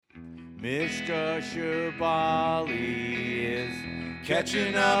Mishka Shabali is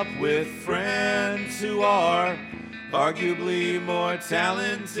catching up with friends who are arguably more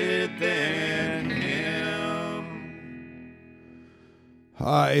talented than him.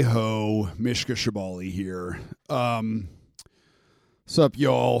 Hi ho, Mishka Shabali here. What's up,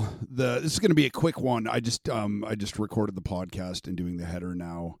 y'all? This is going to be a quick one. I just recorded the podcast and doing the header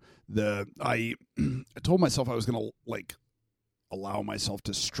now. I told myself I was going to allow myself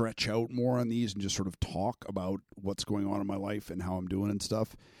to stretch out more on these and just sort of talk about what's going on in my life and how I'm doing and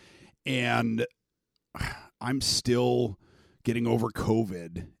stuff. And I'm still getting over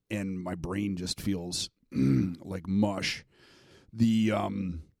COVID and my brain just feels like mush.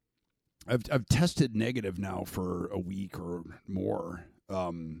 I've tested negative now for a week or more.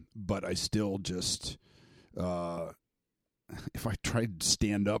 But I still just, if I try to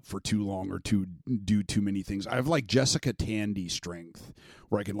stand up for too long or do too many things, I have like Jessica Tandy strength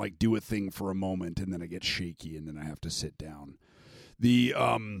where I can like do a thing for a moment and then I get shaky and then I have to sit down. This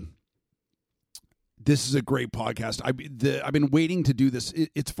is a great podcast. I've been waiting to do this.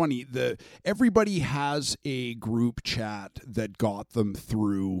 It's funny. Everybody has a group chat that got them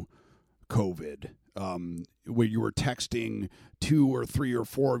through COVID, where you were texting 2 or 3 or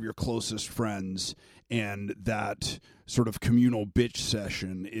 4 of your closest friends, and that sort of communal bitch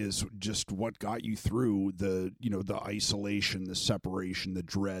session is just what got you through the isolation, the separation, the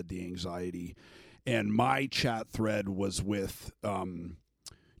dread, the anxiety. And my chat thread was with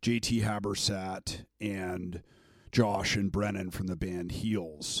JT Habersat and Josh and Brennan from the band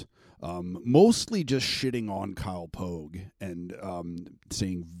Heels. Mostly just shitting on Kyle Pogue and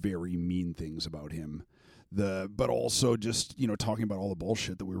saying very mean things about him. But also just talking about all the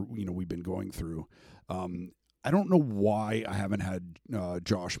bullshit that we've been going through. I don't know why I haven't had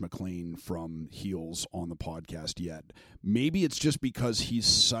Josh McLane from Heels on the podcast yet. Maybe it's just because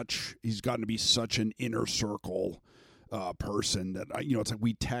he's gotten to be such an inner circle person that it's like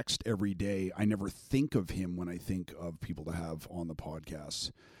we text every day. I never think of him when I think of people to have on the podcast.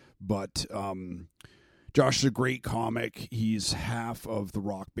 But Josh is a great comic. He's half of the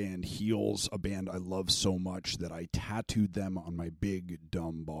rock band Heels, a band I love so much that I tattooed them on my big,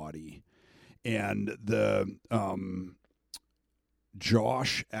 dumb body. And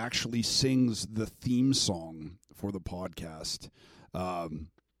Josh actually sings the theme song for the podcast.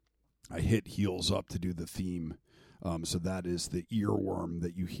 I hit Heels up to do the theme. So that is the earworm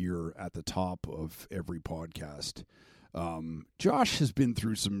that you hear at the top of every podcast. Josh has been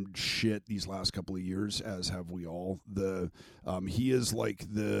through some shit these last couple of years, as have we all. He is like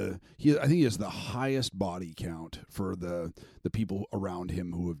I think he has the highest body count for the people around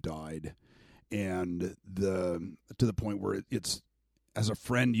him who have died, and to the point where it's, as a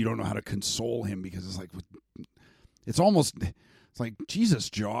friend, you don't know how to console him because it's like, Jesus,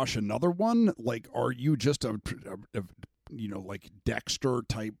 Josh, another one? Like, are you just a like Dexter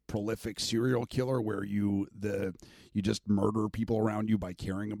type prolific serial killer where you just murder people around you by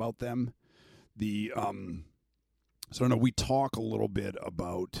caring about them? So no, we talk a little bit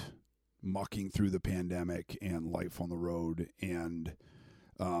about mucking through the pandemic and life on the road, and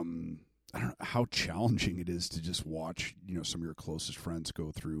I don't know how challenging it is to just watch some of your closest friends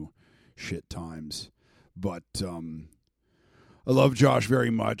go through shit times. But I love Josh very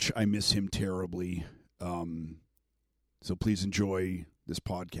much. I miss him terribly. So please enjoy this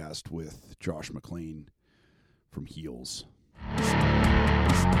podcast with Josh McLane from Heels.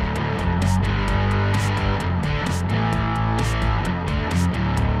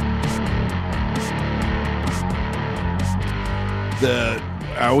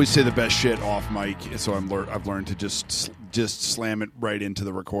 I always say the best shit off mic, so I've learned to just slam it right into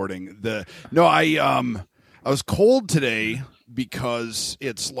the recording. I was cold today because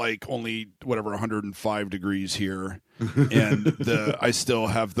it's like only 105 degrees here, and I still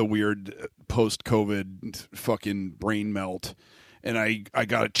have the weird post-COVID fucking brain melt, and I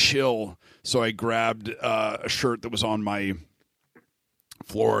got a chill, so I grabbed a shirt that was on my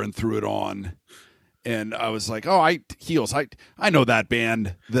floor and threw it on. And I was like, Heels, I know that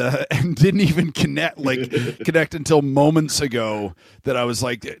band. And didn't even connect until moments ago that I was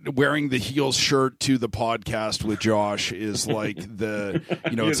like, wearing the Heels shirt to the podcast with Josh is like it's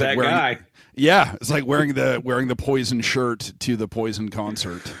like wearing, guy. Yeah, it's like wearing the Poison shirt to the Poison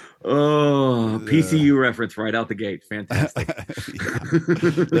concert. Oh, PCU reference right out the gate. Fantastic.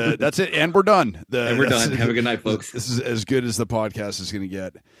 That's it. And we're done. And we're done. Have a good night, folks. This is as good as the podcast is going to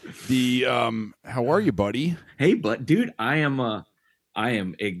get. How are you, buddy? Hey, dude, I am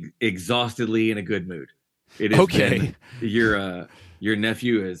exhaustedly in a good mood. It is okay. Your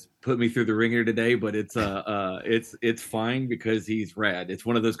nephew has put me through the ringer today, but it's fine because he's rad. It's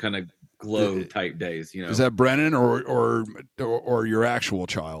one of those kind of glow type days. Is that Brennan or your actual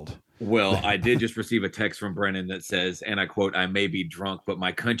child? Well, I did just receive a text from Brennan that says, and I quote, "I may be drunk, but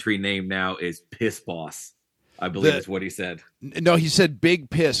my country name now is Piss Boss." I believe is what he said. No, he said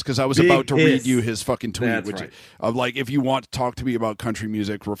Big Piss, because I was about to read you his fucking tweet. That's right. Of like, if you want to talk to me about country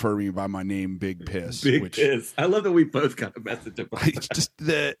music, refer me by my name, Big Piss. Piss. I love that we both got a message about that. Just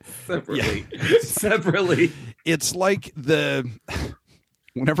separately. Separately. It's like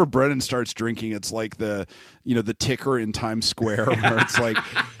whenever Brennan starts drinking, it's like the ticker in Times Square where it's like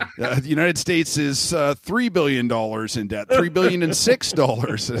the United States is $3 billion in debt,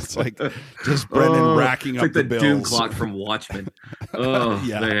 $3,006,000,000. It's like just Brennan racking up the bills. Like the doom clock from Watchmen. Oh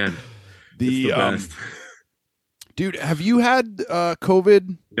yeah. Man, the best. Dude, have you had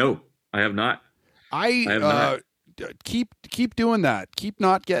COVID? No, I have not. I have not. Keep doing that. Keep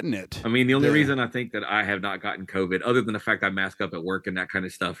not getting it. I mean, the only reason I think that I have not gotten COVID, other than the fact I mask up at work and that kind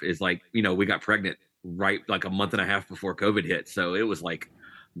of stuff, is like, we got pregnant right like a month and a half before COVID hit. So it was like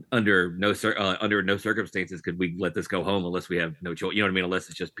under no circumstances could we let this go home unless we have no choice. You know what I mean? Unless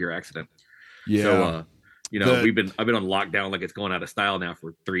it's just pure accident. Yeah. So I've been on lockdown like it's going out of style now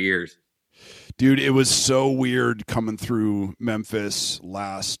for 3 years. Dude, it was so weird coming through Memphis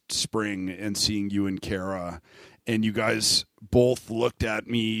last spring and seeing you and Kara. And you guys both looked at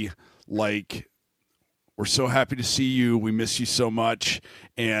me like, we're so happy to see you. We miss you so much.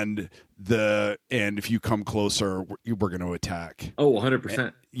 And if you come closer, we're going to attack. Oh,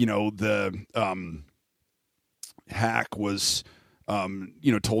 100%. The hack was,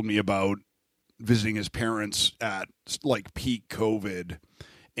 told me about visiting his parents at like peak COVID.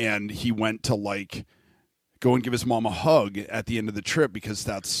 And he went to like go and give his mom a hug at the end of the trip because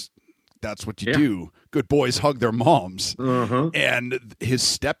that's what you do. Good boys hug their moms. Uh-huh. And his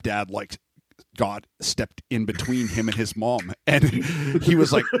stepdad stepped in between him and his mom. And he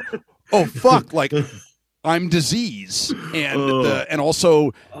was like, oh, fuck, like I'm disease. And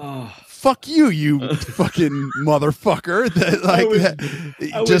also, fuck you fucking motherfucker.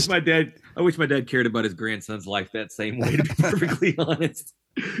 I wish my dad cared about his grandson's life that same way, to be perfectly honest.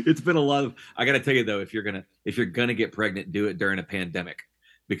 It's been a lot of, I got to tell you though, if you're going to get pregnant, do it during a pandemic.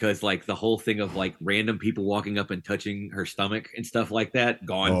 Because like the whole thing of like random people walking up and touching her stomach and stuff like that,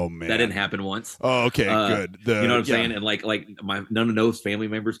 gone. Oh, man. That didn't happen once. Oh, okay, good. You know what I'm saying? And like none of those family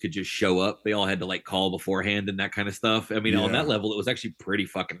members could just show up. They all had to like call beforehand and that kind of stuff. I mean, on that level, it was actually pretty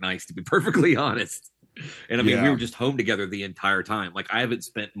fucking nice, to be perfectly honest. And I mean, we were just home together the entire time. Like I haven't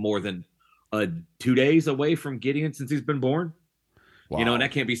spent more than 2 days away from Gideon since he's been born. Wow. And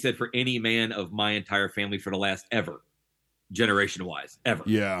that can't be said for any man of my entire family for the last ever. Generation wise ever.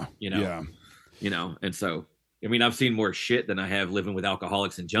 And so I mean I've seen more shit than I have living with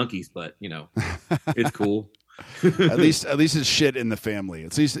alcoholics and junkies, but it's cool. at least it's shit in the family.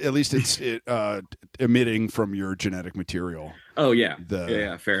 At least it's emitting from your genetic material. Oh yeah.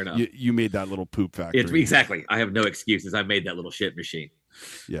 Fair enough. You made that little poop factory. Exactly. I have no excuses. I made that little shit machine.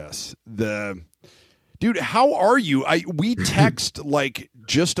 Yes. Dude, how are you? We text like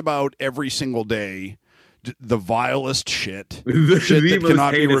just about every single day. The vilest shit that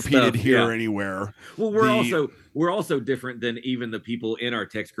cannot be repeated here or anywhere. Well, we're also different than even the people in our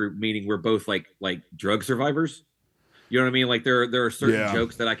text group, meaning we're both like drug survivors. You know what I mean? Like there are certain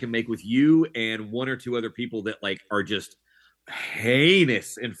jokes that I can make with you and one or two other people that like are just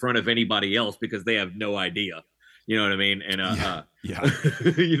heinous in front of anybody else because they have no idea. You know what I mean? And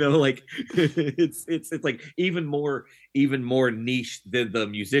like it's like even more niche than the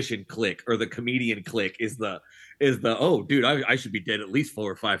musician clique or the comedian clique is the oh dude, I should be dead at least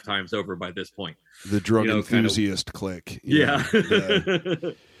 4 or 5 times over by this point. The drug enthusiast clique. Yeah.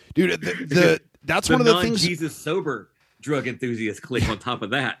 Dude, that's one of the things. Jesus sober drug enthusiast clique on top of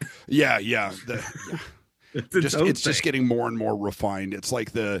that. Yeah. It's just getting more and more refined. It's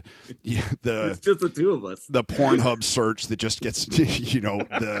like it's just the two of us. The Pornhub search that just gets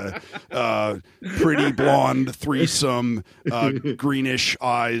the pretty blonde threesome, greenish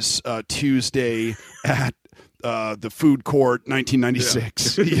eyes, Tuesday at the food court,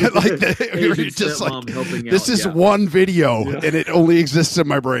 1996. This is one video, and it only exists in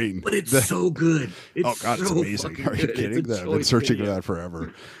my brain. But it's so good. It's amazing. Are you kidding? I've been searching for that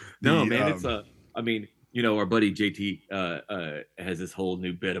forever. No, man, our buddy JT has this whole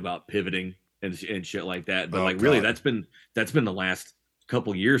new bit about pivoting and shit like that. But really, that's been the last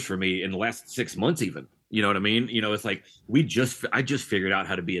couple years for me, in the last 6 months even. You know what I mean? It's like I just figured out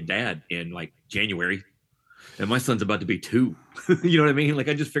how to be a dad in like January. And my son's about to be 2. You know what I mean? Like,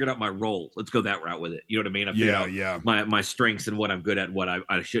 I just figured out my role. Let's go that route with it. You know what I mean? I figured out my strengths and what I'm good at, what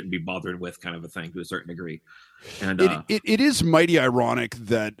I shouldn't be bothering with, kind of a thing, to a certain degree. And it is mighty ironic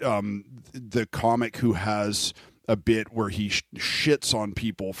that the comic who has a bit where he shits on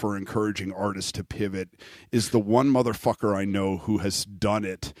people for encouraging artists to pivot is the one motherfucker I know who has done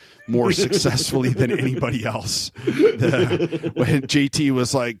it more successfully than anybody else. When JT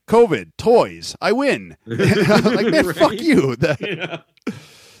was like, COVID, toys, I win. Like, man, right? Fuck you.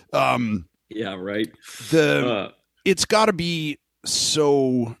 Yeah, right. It's got to be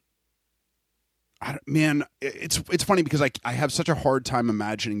so... Man, it's funny because I have such a hard time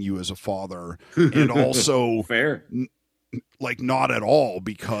imagining you as a father, and also fair, like not at all,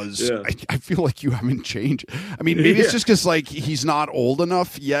 because I feel like you haven't changed. I mean, maybe it's just because like he's not old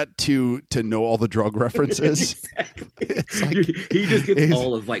enough yet to know all the drug references. Exactly. Like, he just gets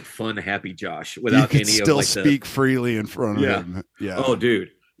all of like fun, happy Josh without any still of like speak freely in front of him. Yeah. Oh, dude,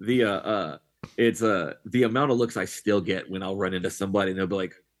 it's the amount of looks I still get when I'll run into somebody and they'll be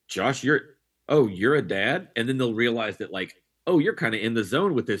like, "Josh, you're a dad," and then they'll realize that like, oh, you're kind of in the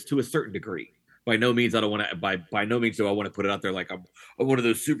zone with this to a certain degree. By no means I don't want to. By no means do I want to put it out there like I'm one of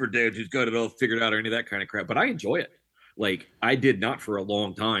those super dads who's got it all figured out or any of that kind of crap. But I enjoy it. Like, I did not for a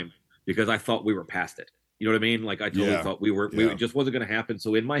long time because I thought we were past it. You know what I mean? Like, I totally thought we were. It just wasn't going to happen.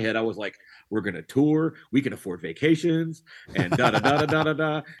 So in my head, I was like, we're going to tour. We can afford vacations and da da da da da da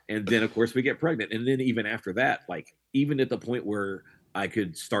da. And then of course we get pregnant. And then even after that, like even at the point where I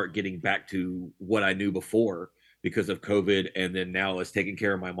could start getting back to what I knew before because of COVID, and then now is taking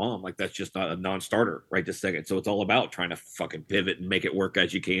care of my mom. Like, that's just not a non-starter right this second. So it's all about trying to fucking pivot and make it work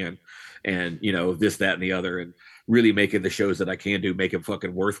as you can, and you know, this, that, and the other, and really making the shows that I can do make them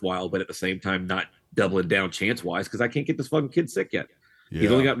fucking worthwhile, but at the same time not doubling down chance wise because I can't get this fucking kid sick yet.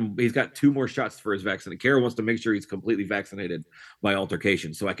 Yeah. He's got 2 more shots for his vaccine. Kara wants to make sure he's completely vaccinated by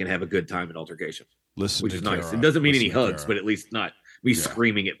altercation so I can have a good time at altercation. Which is nice. It doesn't mean any hugs, but at least not me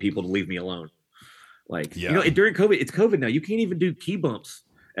screaming at people to leave me alone. Like, you know, during COVID, it's COVID now. You can't even do key bumps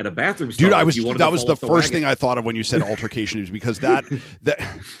at a bathroom stall. Dude, that was the first thing I thought of when you said altercation, is because that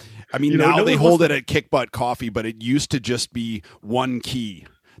I mean, now they hold it at Kick Butt Coffee, but it used to just be one key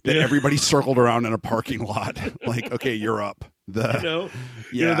that everybody circled around in a parking lot. Like, okay, you're up. That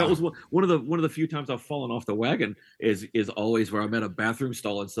was one of the few times I've fallen off the wagon is always where I'm at a bathroom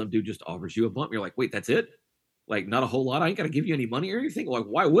stall and some dude just offers you a bump. You're like, wait, that's it? Like, not a whole lot. I ain't got to give you any money or anything. Like,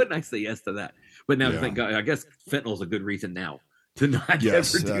 why wouldn't I say yes to that? But now, thank God, I guess fentanyl's a good reason now to not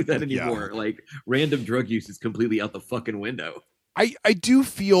ever do that anymore. Like, random drug use is completely out the fucking window. I do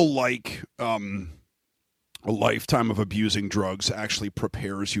feel like a lifetime of abusing drugs actually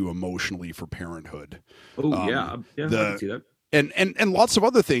prepares you emotionally for parenthood. Oh, I can see that. And lots of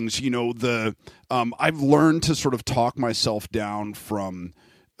other things. You know, I've learned to sort of talk myself down from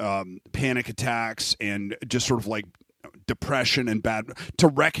panic attacks and just sort of like depression and to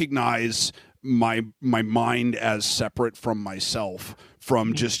recognize my mind as separate from myself,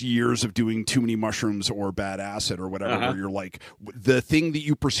 from just years of doing too many mushrooms or bad acid or whatever, where you're like, the thing that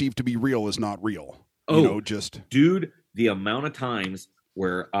you perceive to be real is not real. Dude, the amount of times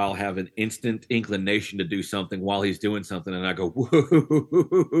where I'll have an instant inclination to do something while he's doing something, and I go,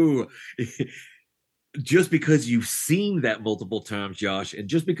 whoa. Just because you've seen that multiple times, Josh, and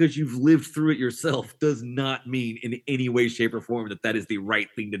just because you've lived through it yourself does not mean in any way, shape, or form that is the right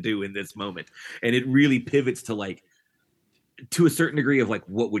thing to do in this moment. And it really pivots to like, to a certain degree of like,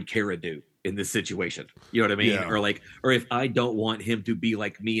 what would Kara do in this situation? You know what I mean? Yeah. Or if I don't want him to be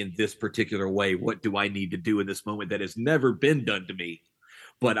like me in this particular way, what do I need to do in this moment that has never been done to me?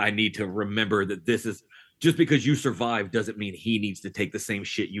 But I need to remember that this is, just because you survived doesn't mean he needs to take the same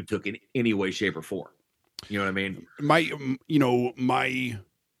shit you took in any way, shape, or form. You know what I mean? My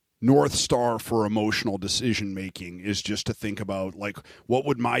North Star for emotional decision making is just to think about like, what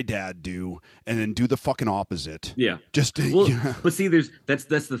would my dad do, and then do the fucking opposite. Yeah. But see, that's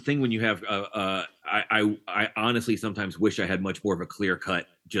the thing when you have I honestly sometimes wish I had much more of a clear cut,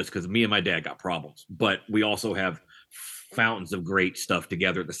 just because me and my dad got problems, but we also have fountains of great stuff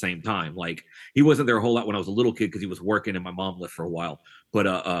together at the same time. Like, he wasn't there a whole lot when I was a little kid because he was working and my mom left for a while.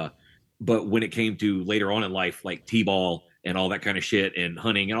 But when it came to later on in life, like T-ball and all that kind of shit and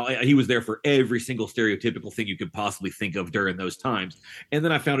hunting, and all, he was there for every single stereotypical thing you could possibly think of during those times. And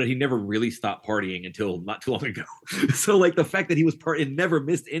then I found out he never really stopped partying until not too long ago. So like, the fact that he was and never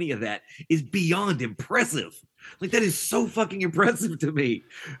missed any of that is beyond impressive. Like, that is so fucking impressive to me.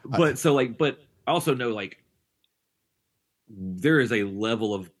 But I also know, like, there is a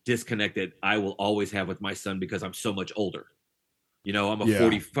level of disconnect that I will always have with my son because I'm so much older. You know, I'm a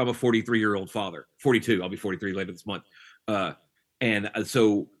 43-year-old father, 42. I'll be 43 later this month.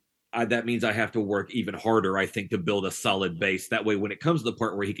 So that means I have to work even harder, I think, to build a solid base. That way, when it comes to the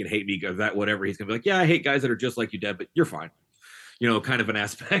part where he can hate me or that whatever, he's gonna be like, yeah, I hate guys that are just like you, Dad, but you're fine. You know, kind of an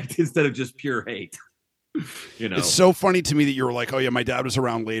aspect instead of just pure hate. You know, it's so funny to me that you were like, oh yeah, my dad was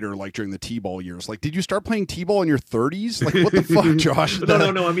around later, like during the T-ball years. Like, did you start playing T-ball in your 30s? Like, what the fuck, Josh?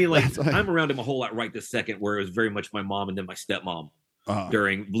 No. I mean, like, I'm around him a whole lot right this second, where it was very much my mom and then my stepmom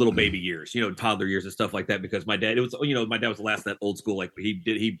during little baby years, you know, toddler years and stuff like that. Because my dad, my dad was the last of that old school. Like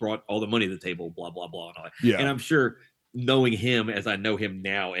he brought all the money to the table, blah blah blah, and all that. Yeah. And I'm sure, knowing him as I know him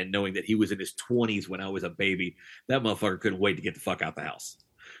now, and knowing that he was in his 20s when I was a baby, that motherfucker couldn't wait to get the fuck out the house.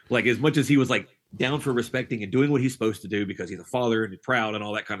 Like, as much as he was like down for respecting and doing what he's supposed to do because he's a father and he's proud and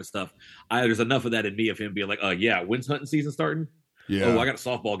all that kind of stuff, there's enough of that in me of him being like, yeah, when's hunting season starting? Yeah. Oh, I got a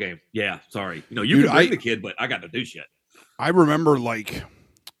softball game. Yeah, sorry. You know, you can bring the kid, but I got to do shit. I remember, like,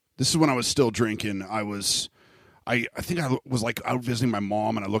 this is when I was still drinking. I think I was like out visiting my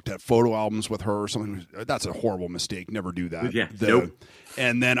mom, and I looked at photo albums with her or something. That's a horrible mistake. Never do that. Yeah. Nope.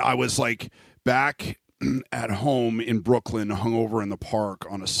 And then I was like back at home in Brooklyn, hungover in the park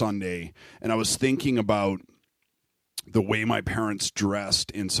on a Sunday, and I was thinking about the way my parents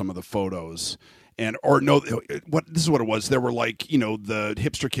dressed in some of the photos. This is what it was. There were, like, you know, the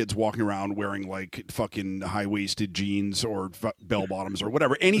hipster kids walking around wearing like fucking high-waisted jeans or bell bottoms or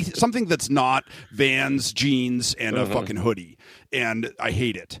whatever, something that's not Vans, jeans, and a fucking hoodie. And I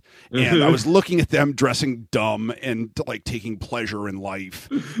hate it. And I was looking at them dressing dumb and like taking pleasure in life.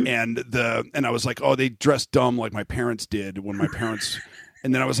 And I was like, oh, they dress dumb like my parents did when my parents.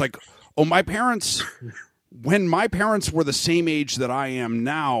 And then I was like, oh, my parents. When my parents were the same age that I am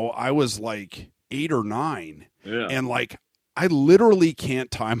now, I was like 8 or 9. Yeah. And like, I literally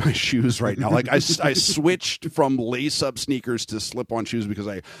can't tie my shoes right now. Like, I switched from lace-up sneakers to slip-on shoes because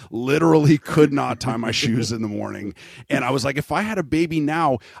I literally could not tie my shoes in the morning. And I was like, if I had a baby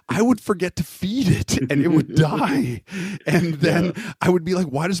now, I would forget to feed it and it would die. And then I would be like,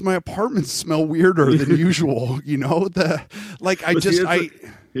 why does my apartment smell weirder than usual? You know, my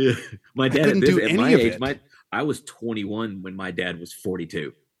dad couldn't do any of it. I was 21 when my dad was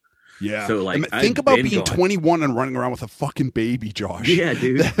 42. Yeah. So, like, think about being 21 and running around with a fucking baby, Josh. Yeah,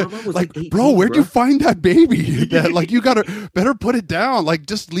 dude. Like, 18, bro, where'd you find that baby? Like, you better put it down. Like,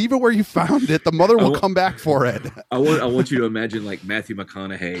 just leave it where you found it. The mother will come back for it. I want you to imagine, like, Matthew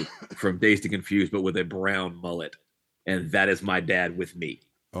McConaughey from Dazed and Confused, but with a brown mullet. And that is my dad with me.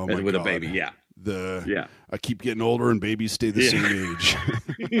 Oh, my with God. A baby. Yeah. I keep getting older and babies stay the same age.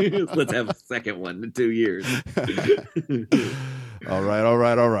 Let's have a second one in 2 years. All right.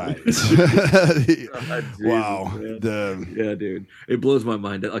 God, wow. Yeah, dude. It blows my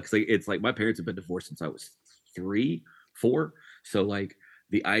mind. It's like my parents have been divorced since I was 3, 4. So, like,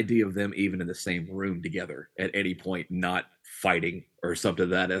 the idea of them even in the same room together at any point not fighting or something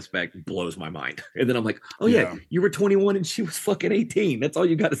to that aspect blows my mind. And then I'm like, oh yeah, you were 21 and she was fucking 18. That's all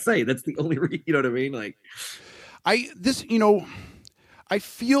you got to say. That's the only you know what I mean? Like, I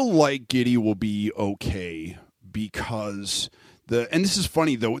feel like Giddy will be okay because and this is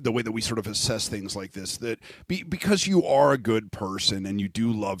funny, the way that we sort of assess things like this, that because you are a good person and you do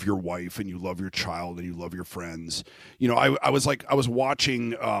love your wife and you love your child and you love your friends. You know, I was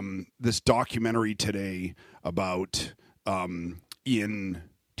watching this documentary today about in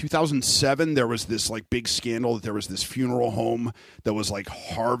 2007 there was this like big scandal that there was this funeral home that was like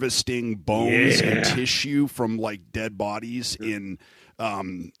harvesting bones and tissue from like dead bodies in I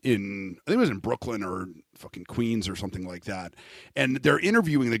think it was in Brooklyn or fucking Queens or something like that. And they're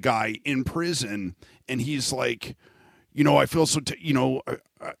interviewing the guy in prison, and he's like, you know, I feel so,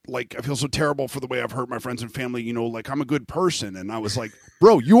 I feel so terrible for the way I've hurt my friends and family. You know, like, I'm a good person. And I was like,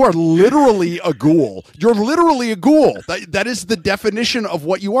 bro, you are literally a ghoul. You're literally a ghoul. That is the definition of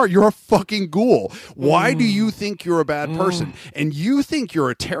what you are. You're a fucking ghoul. Why do you think you're a bad person? And you think you're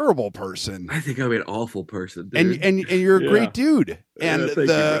a terrible person. I think I'm an awful person, dude. And you're a great dude. And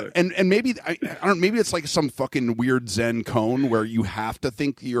you, maybe I don't know, maybe it's like some fucking weird Zen cone where you have to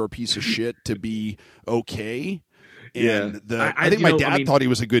think you're a piece of shit to be okay. And I think my dad thought he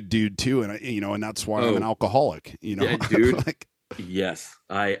was a good dude too, and and that's why I'm an alcoholic. You know, yeah, dude. Yes,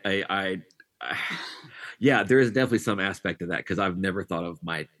 yeah, there is definitely some aspect of that because I've never thought of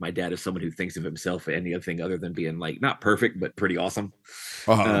my dad as someone who thinks of himself as anything other than being like not perfect but pretty awesome.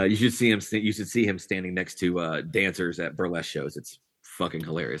 You should see him. You should see him standing next to dancers at burlesque shows. It's fucking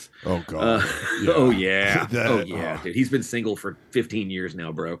hilarious. Oh god. Yeah. Oh yeah. Oh dude. He's been single for 15 years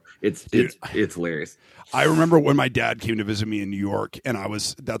now, bro. It's hilarious. I remember when my dad came to visit me in New York, and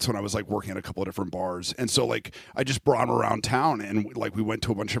that's when I was like working at a couple of different bars. And so like I just brought him around town, and like we went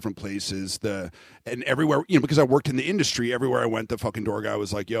to a bunch of different places, and everywhere, because I worked in the industry, everywhere I went, the fucking door guy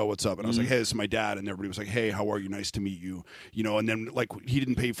was like, "Yo, what's up?" And I was like, "Hey, this is my dad." And everybody was like, "Hey, how are you? Nice to meet you." And then like he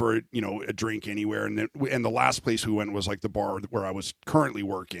didn't pay for a drink anywhere. And the last place we went was like the bar where I was currently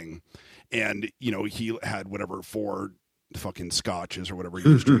working. And, he had whatever 4 fucking scotches or whatever he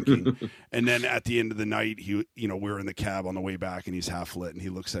was drinking. And then at the end of the night, we were in the cab on the way back, and he's half lit, and he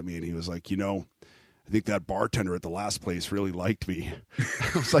looks at me and he was like, I think that bartender at the last place really liked me.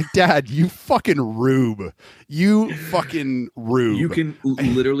 I was like, Dad, you fucking rube. You fucking rube. You can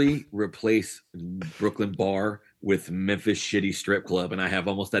literally replace Brooklyn bar with Memphis shitty strip club, and I have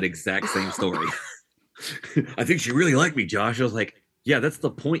almost that exact same story. I think she really liked me, Josh. I was like, yeah, that's the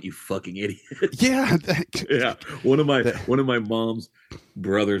point, you fucking idiot. Yeah. Yeah. One of my mom's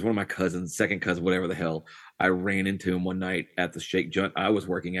brothers, one of my cousins, second cousin, whatever the hell, I ran into him one night at the Shake Joint I was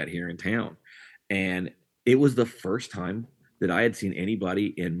working at here in town. And it was the first time that I had seen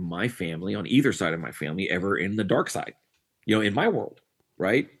anybody in my family, on either side of my family, ever in the dark side, in my world.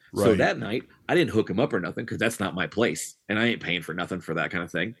 Right. So that night, I didn't hook him up or nothing, because that's not my place. And I ain't paying for nothing for that kind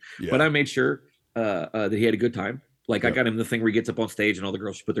of thing. Yeah. But I made sure that he had a good time. Like, I got him the thing where he gets up on stage and all the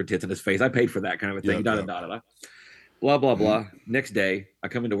girls put their tits in his face. I paid for that kind of a thing. Blah, blah, blah. Next day, I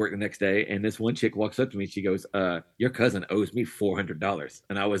come into work the next day, and this one chick walks up to me. She goes, your cousin owes me $400.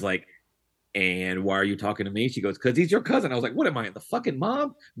 And I was like, and why are you talking to me? She goes, because he's your cousin. I was like, what am I, the fucking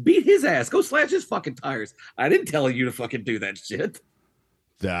mom? Beat his ass. Go slash his fucking tires. I didn't tell you to fucking do that shit.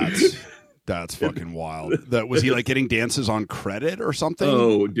 That's fucking wild. Was he like getting dances on credit or something?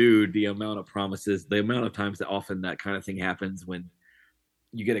 Oh, dude, the amount of promises, the amount of times that often that kind of thing happens when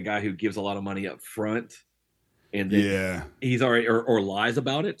you get a guy who gives a lot of money up front, and then he's already or lies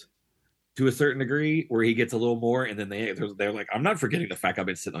about it to a certain degree, where he gets a little more, and then they're like, I'm not forgetting the fact I've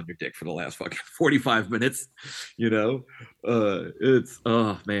been sitting on your dick for the last fucking 45 minutes. It's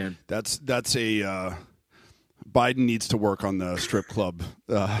man. That's a Biden needs to work on the strip club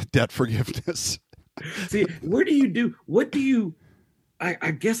debt forgiveness. See, what do you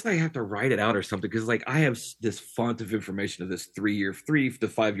I guess I have to write it out or something, because like I have this font of information of this 3 to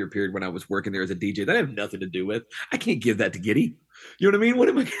 5 year period when I was working there as a DJ that I have nothing to do with. I can't give that to Giddy. You know what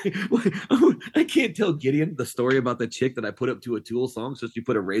I mean? I can't tell Gideon the story about the chick that I put up to a Tool song, so she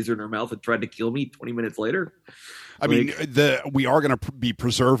put a razor in her mouth and tried to kill me 20 minutes later. I mean, we are going to be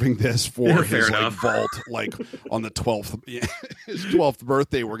preserving this for his vault, like on the 12th, his 12th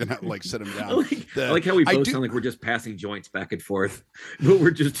birthday. We're going to like sit him down. I like how we both sound like we're just passing joints back and forth, but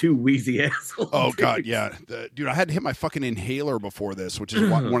we're just two wheezy assholes. Oh God, yeah, dude, I had to hit my fucking inhaler before this, which is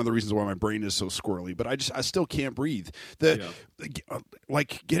one of the reasons why my brain is so squirrely. But I still can't breathe.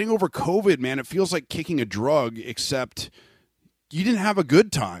 Like getting over COVID, man, it feels like kicking a drug, except you didn't have a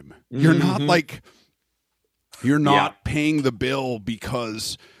good time. You're not like. You're not paying the bill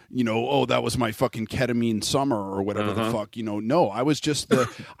because, that was my fucking ketamine summer or whatever the fuck, No, I was just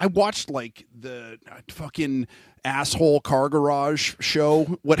I watched like the fucking asshole car garage show.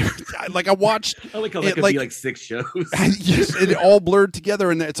 Whatever. Like I watched. I like how that could be like 6 shows. Yes, it all blurred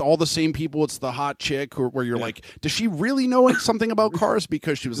together, and it's all the same people. It's the hot chick where you're like, does she really know something about cars?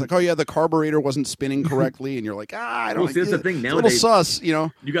 Because she was like, oh yeah, the carburetor wasn't spinning correctly, and you're like, I don't. Well, see, that's the thing nowadays. A little sus,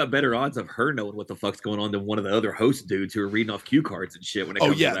 You got better odds of her knowing what the fuck's going on than one of the other host dudes who are reading off cue cards and shit. When it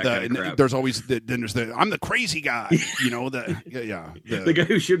comes to that kind of crap. There's always I'm the crazy guy. The guy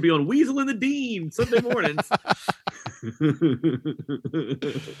who should be on Weasel and the Dean Sunday mornings.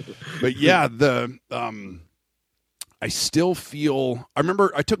 But yeah, I still feel. I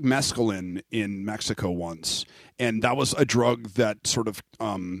remember I took mescaline in Mexico once, and that was a drug that sort of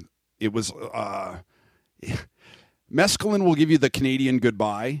it was mescaline will give you the Canadian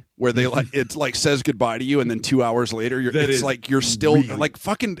goodbye, where they it's like says goodbye to you, and then 2 hours later you're still really, like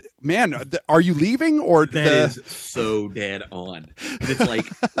fucking man. Are you leaving or that is so dead on? And it's like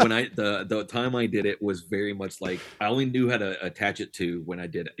when the time I did it was very much like I only knew how to attach it to when I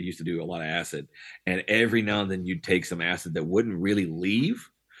used to do a lot of acid, and every now and then you'd take some acid that wouldn't really leave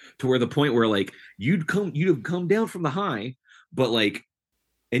to where the point where like you'd have come down from the high, but like.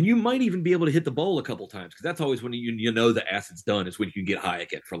 And you might even be able to hit the bowl a couple times, because that's always when you know the acid's done, is when you can get high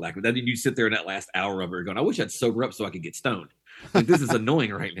again, for lack of that. Then you sit there in that last hour of it going, I wish I'd sober up so I could get stoned. Like, this is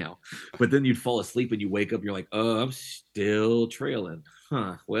annoying right now. But then you'd fall asleep and you wake up, you're like, oh, I'm still trailing.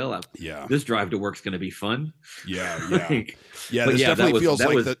 Huh. Well, this drive to work's going to be fun. Yeah. Like, yeah. This definitely feels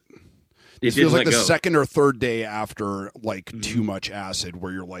like that. It feels like the second or third day after like too much acid,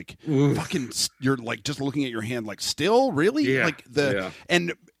 where you're like fucking, you're like just looking at your hand, like still really like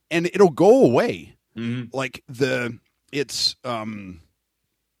and it'll go away. Like it's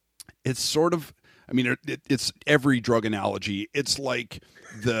sort of, I mean, it's every drug analogy. It's like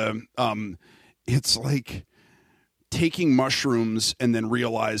it's like taking mushrooms and then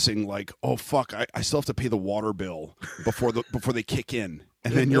realizing like, oh fuck, I still have to pay the water bill before they kick in.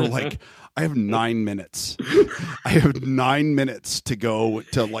 And then you're like, I have 9 minutes. I have 9 minutes to go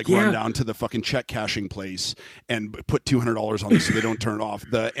to like run down to the fucking check cashing place and put $200 on this so they don't turn it off.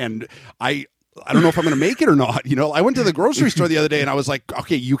 And I don't know if I'm going to make it or not. You know, I went to the grocery store the other day and I was like,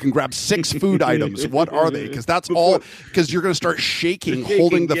 okay, you can grab 6 food items. What are they? Because that's all, because you're going to start shaking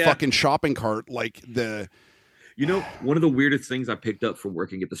holding the fucking shopping cart like the... You know, one of the weirdest things I picked up from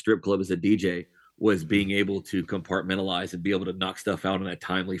working at the strip club as a DJ was being able to compartmentalize and be able to knock stuff out in a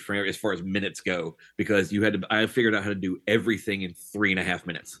timely frame as far as minutes go, because I figured out how to do everything in 3.5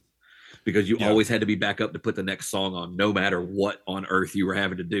 minutes, because you always had to be back up to put the next song on, no matter what on earth you were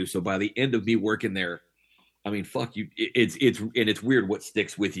having to do. So by the end of me working there, I mean, fuck you. It's weird what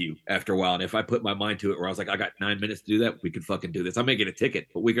sticks with you after a while. And if I put my mind to it, where I was like, I got 9 minutes to do that, we could fucking do this. I'm making a ticket,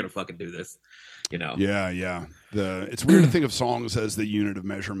 but we're gonna fucking do this. You know? Yeah. It's weird to think of songs as the unit of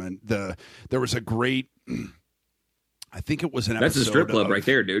measurement. There was a great, I think it was an episode. That's a strip club right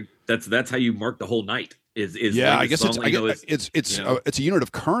there, dude. That's how you mark the whole night. I guess it's a unit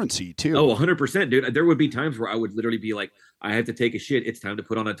of currency too. Oh, 100%, dude. There would be times where I would literally be like, I have to take a shit. It's time to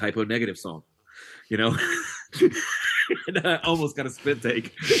put on a Typo Negative song. You know, and I almost got a spit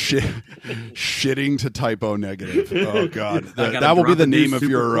take. Shitting to Typo Negative. Oh God, that will be the name of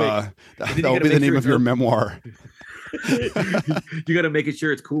your. That will be the name of your memoir. You got to make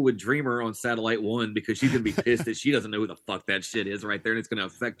sure it's cool with Dreamer on Satellite One, because she's gonna be pissed that she doesn't know who the fuck that shit is right there, and it's gonna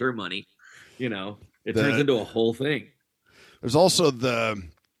affect her money. You know, it turns into a whole thing. There's also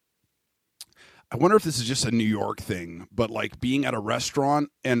I wonder if this is just a New York thing, but like being at a restaurant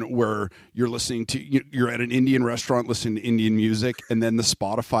and where you're listening to, you're at an Indian restaurant listening to Indian music, and then the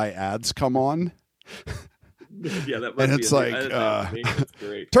Spotify ads come on. Yeah, that and it's like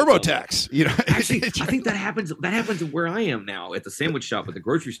TurboTax. You know, actually, I think that happens where I am now at the sandwich shop at the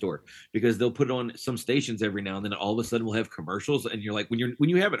grocery store, because they'll put it on some stations every now and then. All of a sudden, we'll have commercials, and you're like, when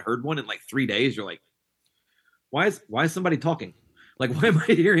you haven't heard one in like 3 days, you're like, why is somebody talking? Like, why am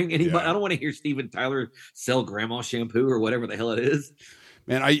I hearing anybody? I don't want to hear Steven Tyler sell grandma shampoo or whatever the hell it is.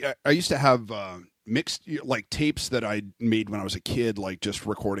 Man, I used to have mixed like tapes that I made when I was a kid, like just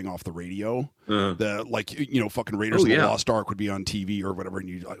recording off the radio. The like, you know, fucking Raiders of the Lost Ark would be on TV or whatever, and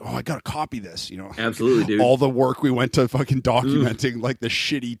you're like, oh, I gotta copy this, you know. Absolutely, dude. All the work we went to fucking documenting like the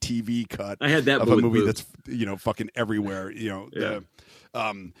shitty TV cut I had that of a movie that's, you know, fucking everywhere, you know.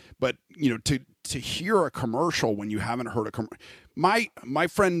 But you know, to hear a commercial when you haven't heard a commercial. My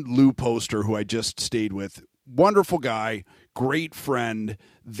friend Lou Poster, who I just stayed with, wonderful guy, great friend.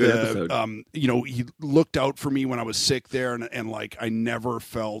 You know, he looked out for me when I was sick there, and like I never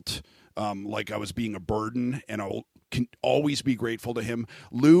felt like I was being a burden, and can always be grateful to him.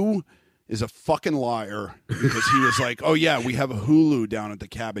 Lou is a fucking liar, because he was like, oh yeah, we have a Hulu down at the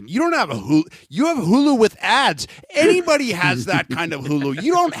cabin. You don't have a Hulu. You have Hulu with ads. Anybody has that kind of Hulu.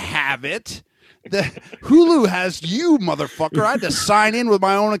 You don't have it. The Hulu has you, motherfucker. I had to sign in with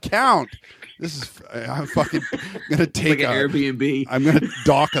my own account. I'm fucking gonna take like an Airbnb. I'm gonna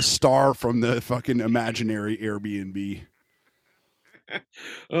dock a star from the fucking imaginary Airbnb.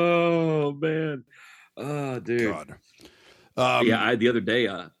 Oh man, oh dude. God. The other day,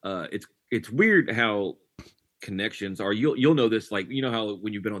 it's weird how connections are. You'll know this, like, you know how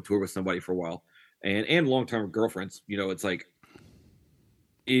when you've been on tour with somebody for a while, and long-term girlfriends, you know, it's like.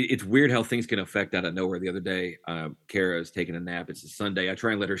 It's weird how things can affect out of nowhere. The other day, Kara's taking a nap. It's a Sunday. I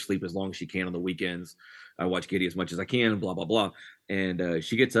try and let her sleep as long as she can on the weekends. I watch Giddy as much as I can, blah, blah, blah. And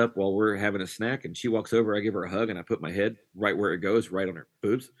she gets up while we're having a snack, and she walks over. I give her a hug, and I put my head right where it goes, right on her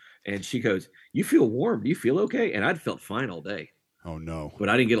boobs. And she goes, "You feel warm. Do you feel okay?" And I'd felt fine all day. Oh, no. But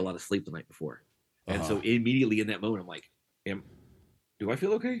I didn't get a lot of sleep the night before. And so immediately in that moment, I'm like, do I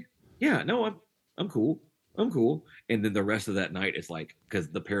feel okay? Yeah, no, I'm cool. I'm cool. And then the rest of that night is like, because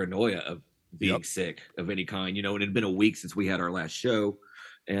the paranoia of being sick of any kind, you know, and it had been a week since we had our last show.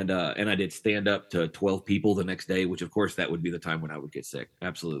 And I did stand up to 12 people the next day, which of course that would be the time when I would get sick.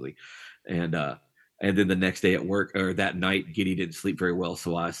 Absolutely. And then the next day at work, or that night, Giddy didn't sleep very well.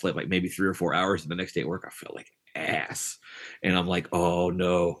 So I slept like maybe 3 or 4 hours. And the next day at work, I felt like ass. And I'm like, oh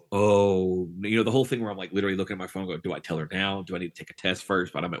no. Oh, you know, the whole thing where I'm like literally looking at my phone, going, do I tell her now? Do I need to take a test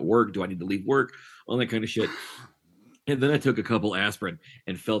first? But I'm at work. Do I need to leave work? All that kind of shit. And then I took a couple aspirin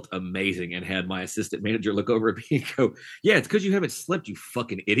and felt amazing and had my assistant manager look over at me and go, yeah, it's because you haven't slept, you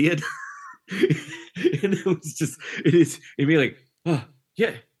fucking idiot. And it is me like, oh,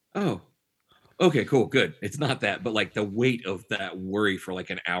 yeah, oh, okay, cool, good. It's not that, but like the weight of that worry for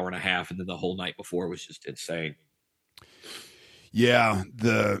like an hour and a half and then the whole night before was just insane. Yeah,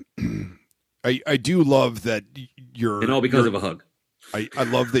 I do love that and all because of a hug. I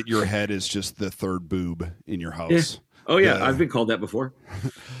love that your head is just the third boob in your house. Yeah. Oh yeah, I've been called that before.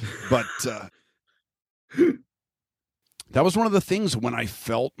 But that was one of the things when I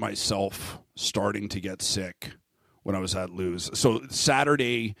felt myself starting to get sick when I was at Lou's. So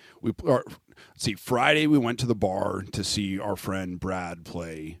Saturday, Friday we went to the bar to see our friend Brad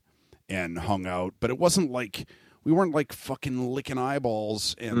play and hung out. But it wasn't like, we weren't like fucking licking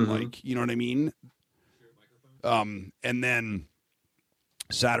eyeballs and like, you know what I mean? And then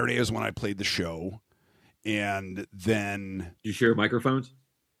Saturday is when I played the show. And then did you share microphones?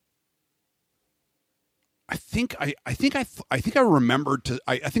 I think I remembered to.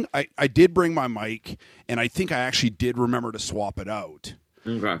 I think I did bring my mic, and I think I actually did remember to swap it out.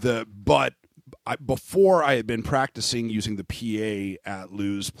 Okay. Before I had been practicing using the PA at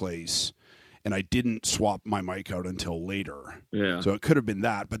Lou's place, and I didn't swap my mic out until later. Yeah. So it could have been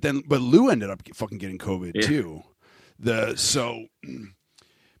that. But Lou ended up fucking getting COVID too.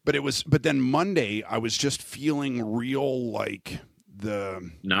 But then Monday I was just feeling real like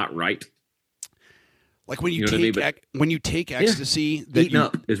not right. Like when you take ecstasy, that eating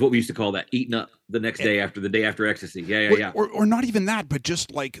up is what we used to call that. Eating up the next day after the day after ecstasy. Yeah. Or not even that, but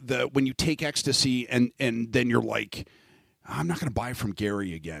just like when you take ecstasy and then you're like, I'm not going to buy from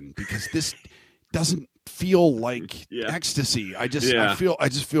Gary again because this doesn't feel like ecstasy. I just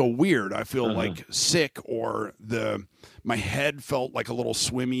feel weird. I feel like sick, or my head felt like a little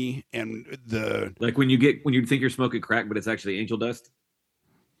swimmy, and like when you think you're smoking crack, but it's actually angel dust.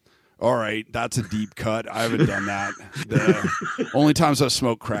 All right, that's a deep cut. I haven't done that. The only times I've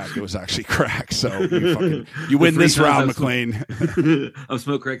smoked crack, it was actually crack. So you win this round, McLane. I've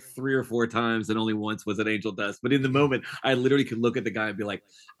smoked crack 3 or 4 times, and only once was it angel dust. But in the moment, I literally could look at the guy and be like,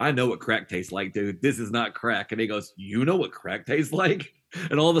 I know what crack tastes like, dude. This is not crack. And he goes, you know what crack tastes like?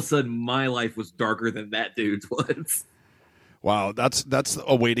 And all of a sudden, my life was darker than that dude's was. Wow, that's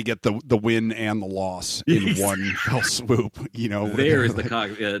a way to get the win and the loss in one fell swoop. You know, there is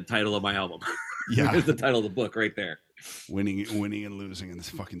the title of my album. Yeah, there's the title of the book right there. Winning and losing in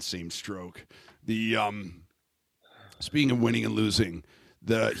this fucking same stroke. The speaking of winning and losing,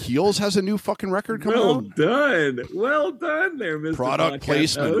 the Heels has a new fucking record coming out. Well done, there, Mr. Product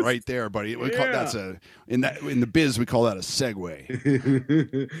placement host. Right there, buddy. We call in the biz we call that a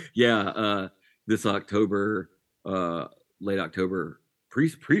segue. Yeah, this October. Late October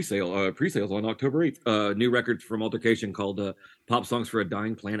pre-sales on October 8th. New record from Altercation called Pop Songs for a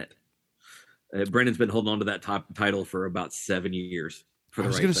Dying Planet. Brennan's been holding on to that top title for about 7 years. I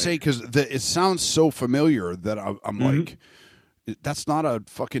was going to say, because it sounds so familiar that I'm like, that's not a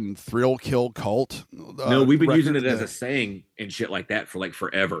fucking Thrill Kill Cult. No, we've been using it as a saying and shit like that for like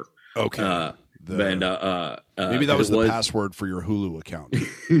forever. Okay. Maybe that was the password for your Hulu account.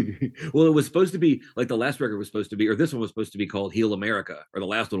 Well, it was supposed to be like the last record was supposed to be, or this one was supposed to be called Heal America, or the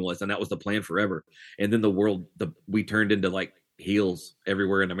last one was, and that was the plan forever. And then we turned into like heels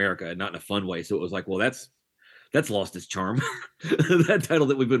everywhere in America, and not in a fun way. So it was like, well, that's lost its charm. That title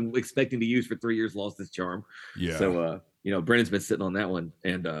that we've been expecting to use for 3 years lost its charm. Yeah. So Brennan's been sitting on that one,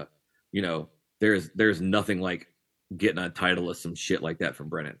 and there's nothing like getting a title of some shit like that from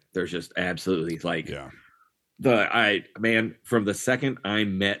Brennan. There's just absolutely like from the second I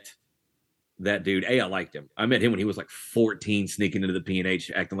met that dude, I liked him. I met him when he was like 14, sneaking into the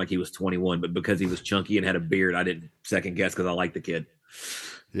P&H acting like he was 21, but because he was chunky and had a beard, I didn't second guess because I liked the kid.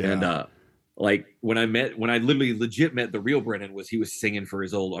 Yeah. And like when I literally legit met the real Brennan, he was singing for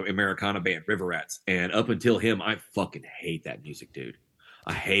his old Americana band River Rats, and up until him, I fucking hate that music, dude.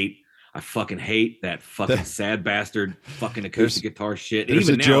 I fucking hate that fucking sad bastard fucking acoustic guitar shit. And there's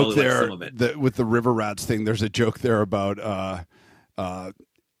even a joke now, there like some of it. With the River Rats thing. There's a joke there about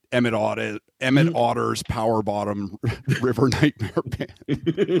Emmett Otter's Power Bottom River Nightmare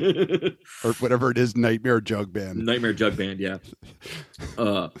Band, or whatever it is, Nightmare Jug Band. Nightmare Jug Band, yeah.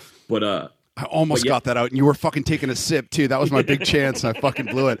 I almost got that out, and you were fucking taking a sip too. That was my big chance, and I fucking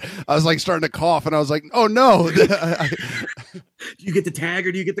blew it. I was like starting to cough, and I was like, "Oh no!" Do you get the tag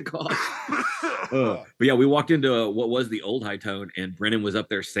or do you get the cough? But yeah, we walked into what was the old High Tone, and Brennan was up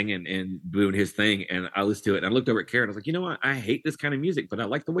there singing and doing his thing, and I listened to it, and I looked over at Karen. I was like, you know what? I hate this kind of music, but I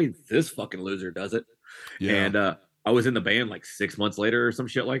like the way this fucking loser does it. Yeah. And I was in the band like 6 months later or some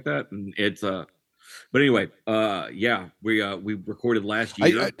shit like that, and it's But anyway, we recorded last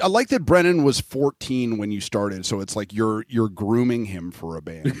year. I like that Brennan was 14 when you started, so it's like you're grooming him for a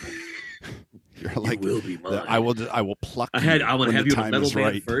band. You're like, you will be mine. I will pluck. I want to have you in a metal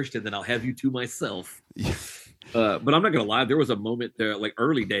band first, and then I'll have you to myself. Yeah. But I'm not gonna lie, there was a moment there, like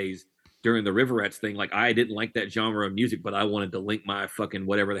early days during the River Rats thing, like I didn't like that genre of music, but I wanted to link my fucking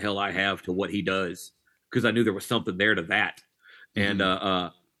whatever the hell I have to what he does because I knew there was something there to that. And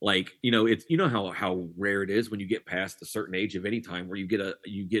like, you know, it's, you know how rare it is when you get past a certain age of any time where you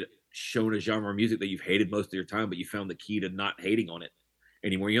get shown a genre of music that you've hated most of your time, but you found the key to not hating on it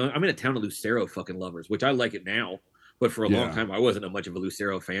anymore. You know, I'm in a town of Lucero fucking lovers, which I like it now, but for a long time I wasn't much of a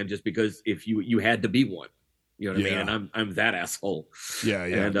Lucero fan just because if you had to be one, you know what I mean? And I'm that asshole. Yeah.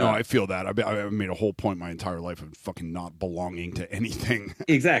 And, no, I feel that. I made a whole point my entire life of fucking not belonging to anything.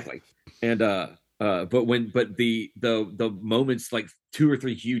 Exactly. And but the moments, like 2 or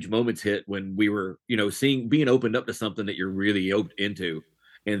 3 huge moments hit when we were, you know, being opened up to something that you're really into,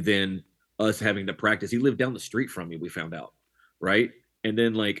 and then us having to practice. He lived down the street from me, we found out, right? And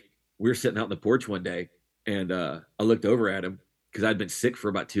then like we were sitting out on the porch one day, and I looked over at him because I'd been sick for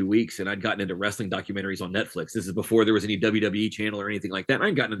about 2 weeks, and I'd gotten into wrestling documentaries on Netflix. This is before there was any WWE channel or anything like that. And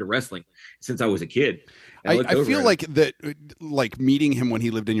I'd gotten into wrestling since I was a kid. I feel like that, like meeting him when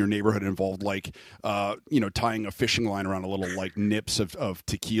he lived in your neighborhood involved like, you know, tying a fishing line around a little like nips of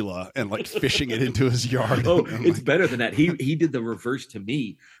tequila and like fishing it into his yard. Oh, it's like, better than that. He did the reverse to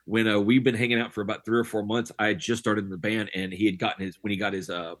me when we've been hanging out for about 3 or 4 months. I had just started in the band, and he had gotten when he got his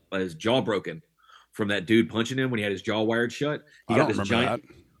jaw broken from that dude punching him when he had his jaw wired shut. He got this giant.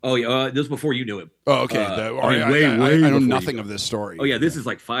 That. Oh yeah, this was before you knew him. Oh, okay. I know nothing of this story. Oh yeah, this is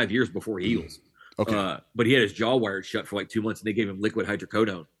like 5 years before Heels. Okay. But he had his jaw wired shut for like 2 months, and they gave him liquid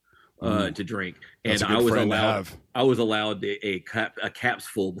hydrocodone to drink. And I was allowed a caps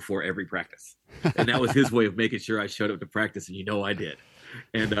full before every practice, and that was his way of making sure I showed up to practice. And you know I did.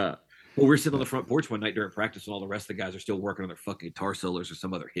 And well, we're sitting on the front porch one night during practice, and all the rest of the guys are still working on their fucking guitar solos or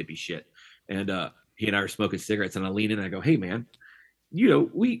some other hippie shit. And he and I are smoking cigarettes, and I lean in and I go, "Hey man, you know,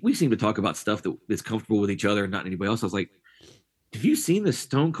 we seem to talk about stuff that's comfortable with each other and not anybody else." I was like, "Have you seen the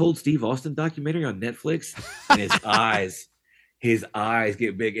Stone Cold Steve Austin documentary on Netflix?" And his eyes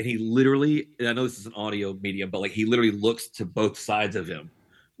get big, and he literally, and I know this is an audio medium, but like he literally looks to both sides of him,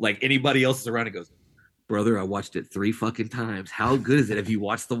 like anybody else is around, and goes, "Brother, I watched it 3 fucking times. How good is it? Have you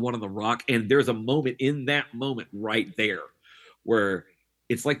watched the one on the Rock?" And there's a moment in that moment right there where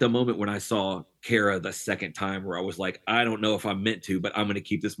it's like the moment when I saw Kara the second time where I was like, I don't know if I'm meant to, but I'm going to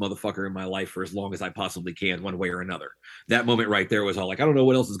keep this motherfucker in my life for as long as I possibly can, one way or another. That moment right there was all like, I don't know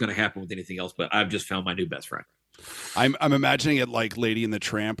what else is going to happen with anything else, but I've just found my new best friend. I'm imagining it like Lady and the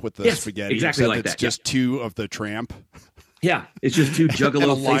Tramp with the spaghetti. Exactly like it's that. Just 2 of the Tramp. Yeah, it's just 2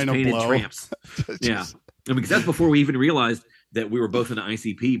 juggalo face-painted tramps. Yeah, I mean, because that's before we even realized that we were both in the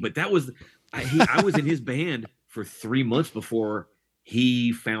ICP. But that was, I was in his band for 3 months before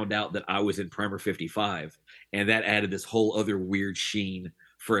he found out that I was in Primer 55, and that added this whole other weird sheen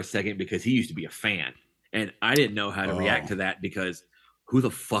for a second because he used to be a fan, and I didn't know how to react to that because who the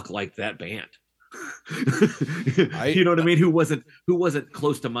fuck liked that band? You know what I mean? Who wasn't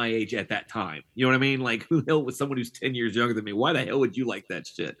close to my age at that time? You know what I mean? Like, who the hell was someone who's 10 years younger than me? Why the hell would you like that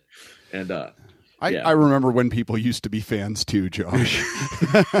shit? And I remember when people used to be fans too, Josh.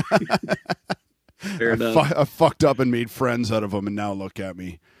 I fucked up and made friends out of them, and now look at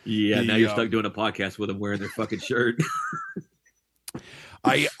me. Yeah, now you're stuck doing a podcast with them wearing their fucking shirt.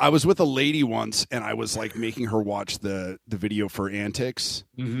 I was with a lady once, and I was like making her watch the video for Antics,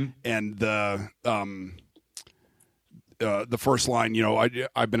 and the first line, you know,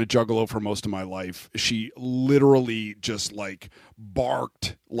 I've been a juggalo for most of my life. She literally just like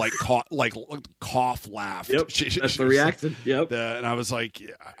barked, like cough laughed. Yep, that's the reaction. Yep. And I was like,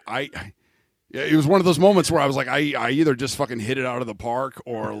 it was one of those moments where I was like, I either just fucking hit it out of the park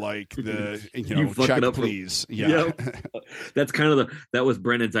or like you check please. Yeah. That's kind of that was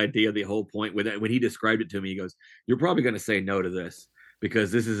Brennan's idea. The whole point with that, when he described it to me, he goes, "You're probably going to say no to this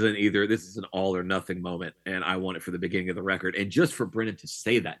because this is an all or nothing moment. And I want it for the beginning of the record." And just for Brennan to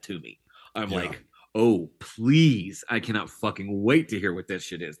say that to me, I'm like, oh, please. I cannot fucking wait to hear what this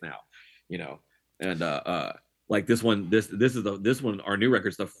shit is now, you know? And, like this one, our new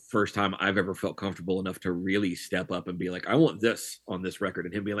record's the first time I've ever felt comfortable enough to really step up and be like, I want this on this record,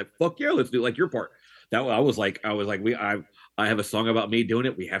 and him being like, fuck yeah, let's do like your part. That I was like, I have a song about me doing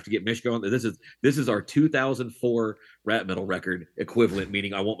it. We have to get Mish going. This is our 2004 rap metal record equivalent,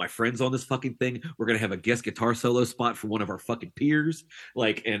 meaning I want my friends on this fucking thing. We're gonna have a guest guitar solo spot for one of our fucking peers,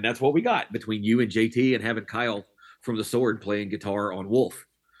 like, and that's what we got between you and JT and having Kyle from the Sword playing guitar on Wolf,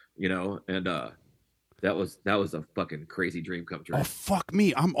 you know, and That was a fucking crazy dream come true. Oh fuck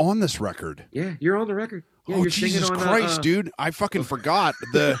me! I'm on this record. Yeah, you're on the record. Yeah, oh you're Jesus on, Christ, dude! I fucking forgot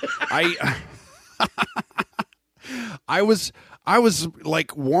I was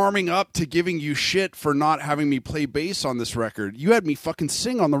like warming up to giving you shit for not having me play bass on this record. You had me fucking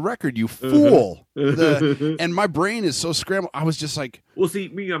sing on the record, you fool. And my brain is so scrambled. I was just like, well, see,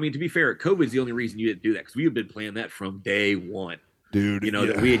 I mean, to be fair, COVID's the only reason you didn't do that because we had been playing that from day one. Dude,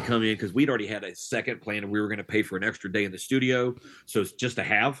 that we had come in because we'd already had a second plan and we were going to pay for an extra day in the studio. So it's just to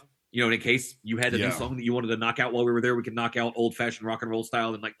have, in case you had a new song that you wanted to knock out while we were there, we could knock out old fashioned rock and roll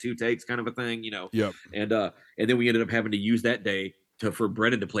style in like 2 takes kind of a thing, Yep. And then we ended up having to use that day for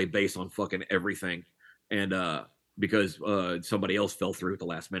Brennan to play bass on fucking everything. And because somebody else fell through at the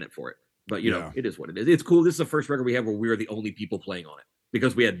last minute for it. But, it is what it is. It's cool. This is the first record we have where we're the only people playing on it.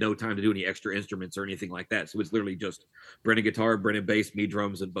 Because we had no time to do any extra instruments or anything like that. So it's literally just Brennan guitar, Brennan bass, me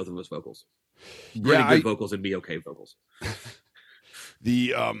drums, and both of us vocals. Brennan good vocals and me okay vocals.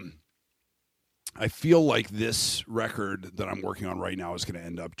 I feel like this record that I'm working on right now is going to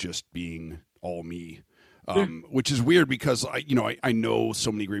end up just being all me. Which is weird because I know so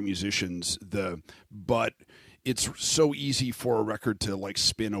many great musicians, but it's so easy for a record to like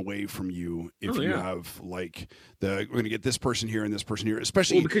spin away from you if you have like we're going to get this person here and this person here,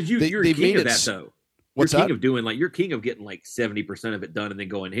 especially because you're king of that though. What's you're king of doing you're king of getting like 70% of it done and then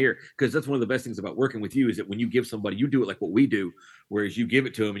going here. Because that's one of the best things about working with you is that when you give somebody, you do it like what we do, whereas you give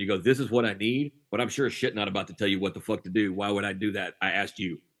it to them and you go, this is what I need, but I'm sure as shit not about to tell you what the fuck to do. Why would I do that? I asked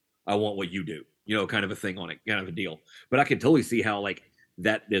you. I want what you do. Kind of a thing on it, kind of a deal. But I can totally see how like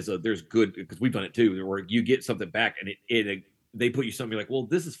that there's good because we've done it too, where you get something back and they put you something, you're like, well,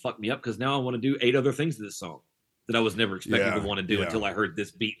 this has fucked me up because now I want to do 8 other things to this song that I was never expecting to want to do until I heard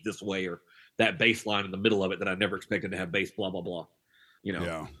this beat this way or that bass line in the middle of it that I never expected to have bass, blah blah blah.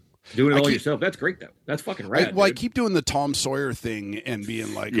 Doing it all yourself, that's great though. That's fucking rad. I keep doing the Tom Sawyer thing and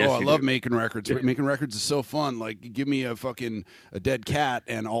being like, I love making records. Making records is so fun. Like, give me a dead cat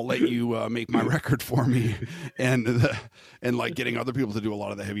and I'll let you make my record for me, and like getting other people to do a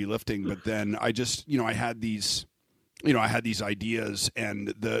lot of the heavy lifting. But then I just, I had these ideas, and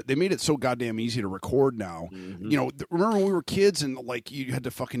they made it so goddamn easy to record now. Mm-hmm. Remember when we were kids and like you had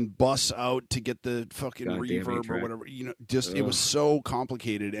to fucking bus out to get the fucking reverb or whatever. It was so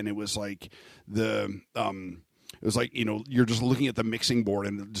complicated, and it was like it was like, you're just looking at the mixing board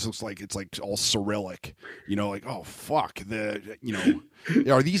and it just looks like it's like all Cyrillic, like, oh fuck,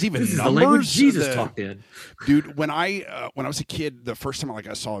 are these even this numbers? Is the language Jesus talked in. Dude, when I was a kid, the first time I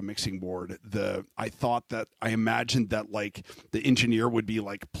saw a mixing board, I imagined that like the engineer would be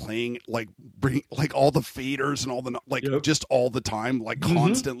like playing, like bring like all the faders and all the just all the time, like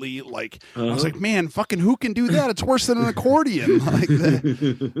constantly, like I was like, man, fucking who can do that? It's worse than an accordion. Like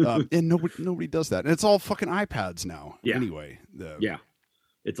and nobody does that, and it's all fucking iPads now. Yeah. Anyway,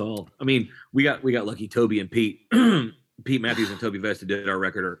 it's all. I mean, we got lucky. Toby and Pete, Pete Matthews and Toby Vesta did our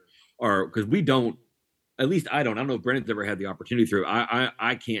record, or because we don't. At least I don't. I don't know if Brennan's ever had the opportunity through.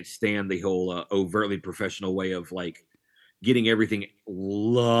 I can't stand the whole overtly professional way of like getting everything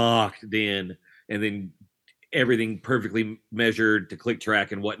locked in and then everything perfectly measured to click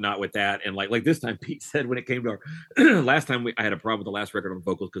track and whatnot with that. And like this time, Pete said when it came to our last time, I had a problem with the last record on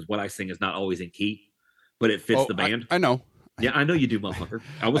vocals because what I sing is not always in key, but it fits the band. I know. Yeah, I know you do, motherfucker.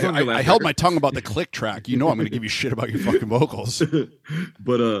 I held my tongue about the click track. I'm going to give you shit about your fucking vocals.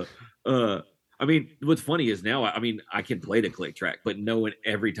 But I mean, what's funny is now, I can play the click track, but no one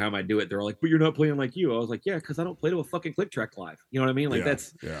every time I do it, they're like, "But you're not playing like you." I was like, "Yeah, because I don't play to a fucking click track live." You know what I mean? Like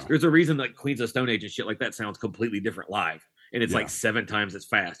there's a reason like Queens of Stone Age and shit like that sounds completely different live, and it's like 7 times as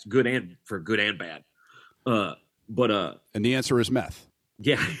fast, good and bad. And the answer is meth.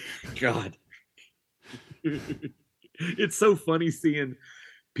 Yeah, God. It's so funny seeing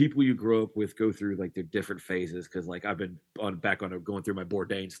people you grow up with go through like their different phases. Cause like I've been going through my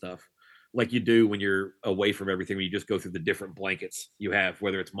Bourdain stuff like you do when you're away from everything, when you just go through the different blankets you have,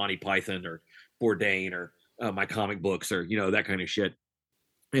 whether it's Monty Python or Bourdain or my comic books or, that kind of shit.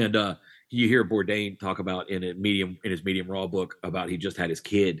 And you hear Bourdain talk about in his Medium Raw book about he just had his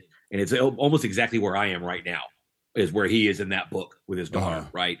kid. And it's almost exactly where I am right now is where he is in that book with his daughter.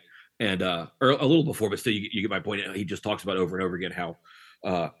 Right. And or a little before, but still, you get my point. He just talks about over and over again how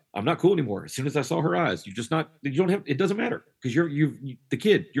I'm not cool anymore. As soon as I saw her eyes, you don't have. It doesn't matter because you're the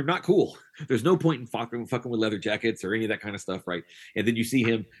kid. You're not cool. There's no point in fucking with leather jackets or any of that kind of stuff, right? And then you see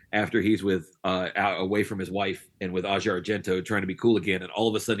him after he's with away from his wife and with Aja Argento trying to be cool again, and all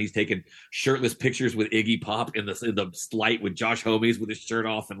of a sudden he's taking shirtless pictures with Iggy Pop in the light with Josh Homme with his shirt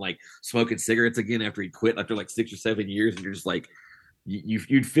off and like smoking cigarettes again after he quit after like 6 or 7 years, and you're just like.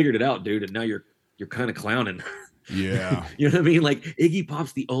 You'd figured it out, dude, and now you're you're kind of clowning. Yeah. You know what I mean? Like Iggy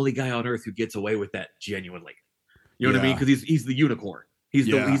Pop's the only guy on earth who gets away with that genuinely. You know what I mean? Because he's the unicorn. He's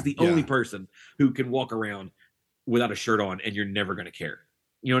the only person who can walk around without a shirt on and you're never going to care.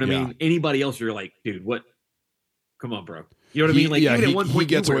 You know what I mean? Anybody else, you're like, dude, what? Come on, bro. You know what I mean? Like, even at one point, he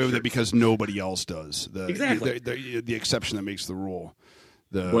gets away with it because nobody else does. Exactly. The exception that makes the rule.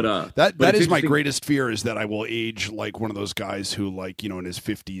 But that is my greatest fear, is that I will age like one of those guys who, like, you know, in his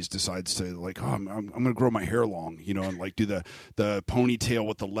 50s decides to like, oh, I'm going to grow my hair long, you know, and like do the ponytail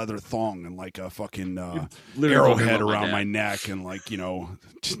with the leather thong and like a fucking arrowhead around my neck and like, you know.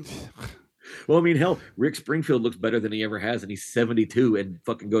 Well, I mean, hell, Rick Springfield looks better than he ever has, and he's 72 and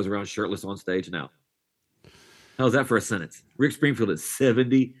fucking goes around shirtless on stage now. How's that for a sentence? Rick Springfield is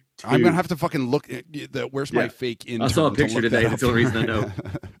 72. I'm gonna have to fucking look at where's my fake intern. I saw a picture today. That's the only reason I know.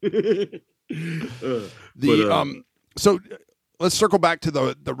 So let's circle back to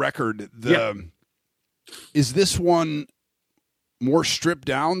the record. Is this one more stripped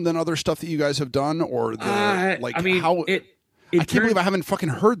down than other stuff that you guys have done, or I can't believe I haven't fucking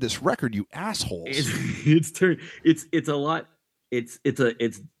heard this record, you assholes. It's a lot. It's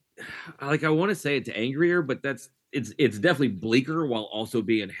like, I want to say it's angrier, but it's definitely bleaker while also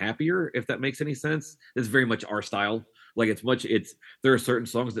being happier, if that makes any sense. It's very much our style. Like, there are certain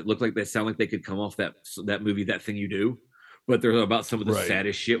songs that look like they sound like they could come off that movie, That Thing You Do, but they're about some of the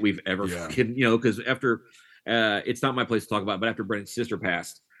saddest shit we've ever fucking, you know, because after it's not my place to talk about, but after Brennan's sister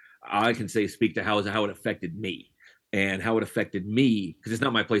passed, I can speak to how it affected me, and how it affected me, because it's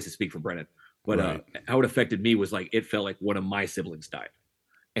not my place to speak for Brennan, but how it affected me was like, it felt like one of my siblings died.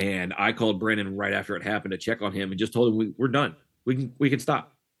 And I called Brennan right after it happened to check on him and just told him we're done. We can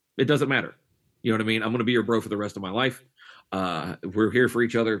stop. It doesn't matter. You know what I mean? I'm going to be your bro for the rest of my life. We're here for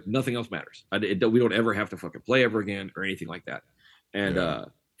each other. Nothing else matters. We don't ever have to fucking play ever again or anything like that. And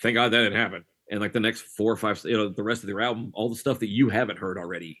thank God that didn't happen. And like the next 4 or 5, you know, the rest of their album, all the stuff that you haven't heard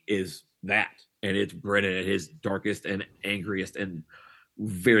already is that. And it's Brennan at his darkest and angriest and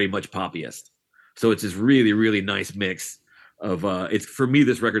very much poppiest. So it's this really, really nice mix of it's, for me,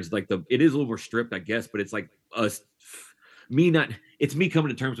 this record's like it is a little more stripped, I guess, but it's like it's me coming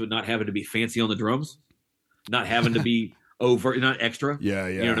to terms with not having to be fancy on the drums, not having to be over, not extra. Yeah.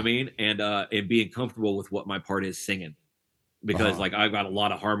 You know what I mean? And being comfortable with what my part is singing, because like I've got a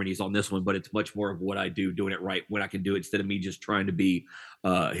lot of harmonies on this one, but it's much more of what I do, doing it right when I can do it, instead of me just trying to be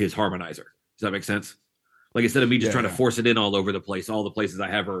his harmonizer. Does that make sense? Like, instead of me just trying to force it in all over the place, all the places I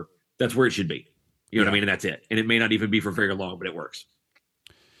have her, that's where it should be. You know what I mean? And that's it. And it may not even be for very long, but it works.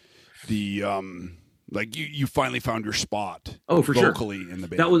 Like you finally found your spot. Oh, for vocally sure. In the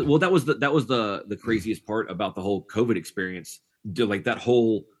band. That was the craziest part about the whole COVID experience. Like that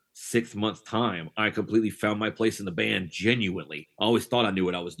whole 6 month time, I completely found my place in the band genuinely. I always thought I knew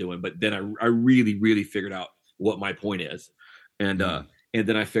what I was doing, but then I really, really figured out what my point is. And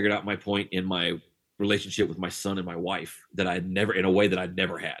then I figured out my point in my relationship with my son and my wife that I'd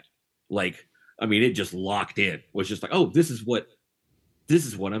never had. Like, I mean, it just locked in. It was just like, oh, this is what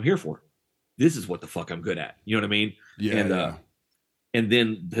I'm here for. This is what the fuck I'm good at. You know what I mean? Yeah. And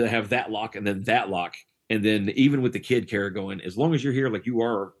then to have that lock, and then that lock, and then even with the kid Kara going, as long as you're here, like you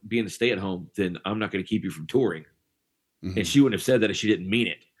are being a stay at home, then I'm not going to keep you from touring. Mm-hmm. And she wouldn't have said that if she didn't mean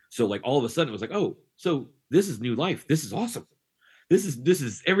it. So like all of a sudden it was like, oh, so this is new life. This is awesome. This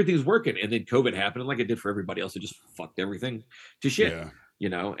is everything's working. And then COVID happened, and like it did for everybody else, it just fucked everything to shit. Yeah. You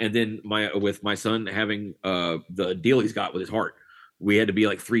know, and then with my son having the deal he's got with his heart, we had to be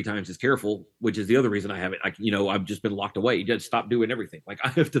like 3 times as careful, which is the other reason I have it. I've just been locked away. You just stop doing everything. Like I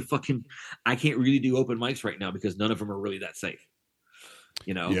can't really do open mics right now because none of them are really that safe.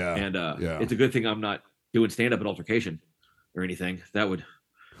 You know, it's a good thing I'm not doing stand up at Altercation or anything. That'd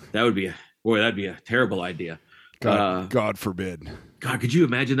be a terrible idea. God forbid. God, could you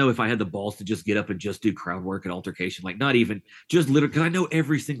imagine though if I had the balls to just get up and just do crowd work at Altercation? Like not even just literally, because I know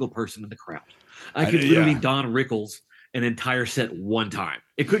every single person in the crowd. I could literally Don Rickles an entire set one time.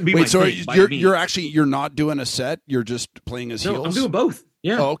 It couldn't be. Wait, so you're not doing a set? You're just playing his heels? I'm doing both.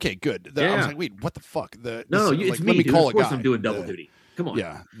 Yeah. Oh, okay, good. I was like, wait, what the fuck? It's me. Let me dude. call of course, a guy. I'm doing double duty. Come on.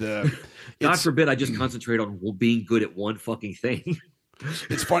 Yeah. God forbid I just concentrate on being good at one fucking thing.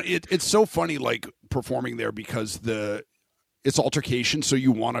 It's funny. It's so funny, like performing there, because it's Altercation, so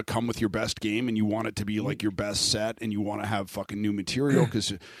you want to come with your best game, and you want it to be like your best set, and you want to have fucking new material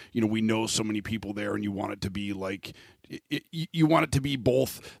because we know so many people there, and you want it to be like you want it to be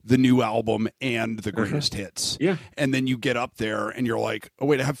both the new album and the greatest hits. Yeah, and then you get up there and you're like, oh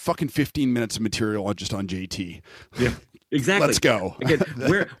wait, I have fucking 15 minutes of material just on JT. Yeah. Exactly. Let's go. Again,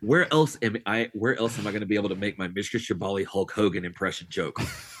 where else am I going to be able to make my Mishka Shabali Hulk Hogan impression joke?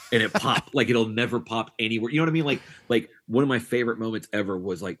 and it popped. Like it'll never pop anywhere. You know what I mean? Like one of my favorite moments ever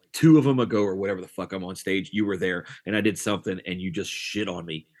was like 2 of them ago or whatever the fuck I'm on stage. You were there and I did something and you just shit on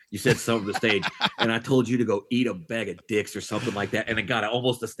me. You said something to the stage and I told you to go eat a bag of dicks or something like that. And I got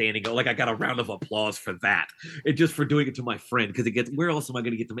almost a standing, like I got a round of applause for that. And just for doing it to my friend. Because it gets, where else am I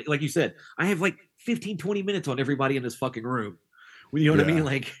going to get to make, like you said, I have like 15, 20 minutes on everybody in this fucking room. You know what I mean?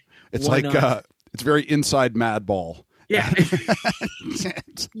 Like, it's like, it's very inside Madball. Yeah.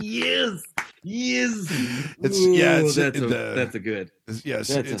 yes. That's a good. Yes,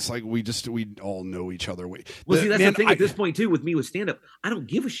 it's like we all know each other. See, that's the thing at this point too. With me with stand up, I don't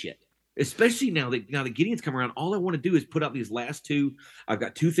give a shit. Especially now that Gideon's come around, all I want to do is put out these last 2. I've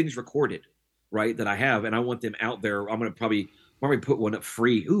got 2 things recorded, right? That I have, and I want them out there. I'm gonna probably put one up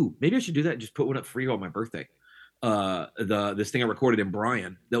free. Ooh, maybe I should do that. And just put one up free on my birthday. This thing I recorded in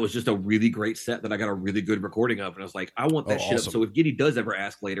Bryan that was just a really great set that I got a really good recording of, and I was like, I want that shit up. So if Giddy does ever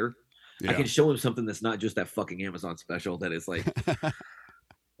ask later, I can show him something that's not just that fucking Amazon special that is like,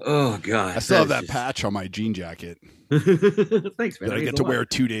 oh god, I still have that patch on my jean jacket. Thanks, man. That I get to wear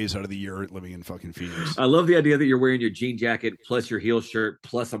 2 days out of the year living in fucking Phoenix. I love the idea that you're wearing your jean jacket plus your heel shirt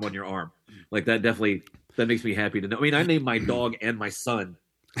plus I'm on your arm. Like that makes me happy to know. I mean, I named my dog and my son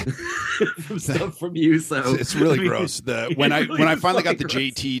from stuff from you, so it's really gross. When I finally got the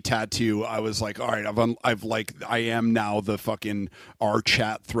JT tattoo, I was like, all right, I am now the fucking our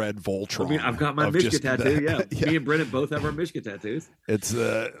chat thread Voltron. I mean, I've got my Mishka tattoo. Yeah, me and Brennan both have our Mishka tattoos. It's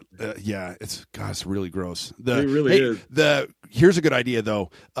it's really gross. It really is. Here's a good idea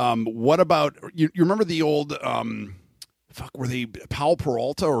though. What about you remember the old were they Powell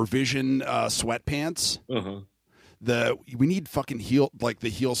Peralta or Vision sweatpants? Uh-huh. We need fucking the heel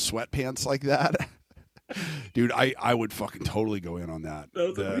sweatpants like that. Dude, I would fucking totally go in on that. That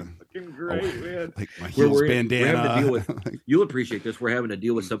would be fucking great, man. Like my heels bandana. You'll appreciate this. We're having to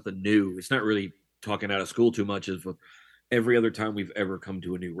deal with something new. It's not really talking out of school too much. As every other time we've ever come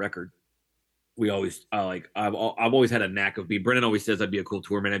to a new record, we always I've always had a knack of being. Brennan always says I'd be a cool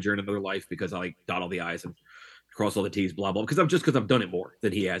tour manager in another life because I like dot all the I's and cross all the T's, blah blah. Because I've done it more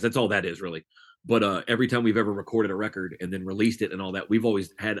than he has. That's all that is really. But every time we've ever recorded a record and then released it and all that, we've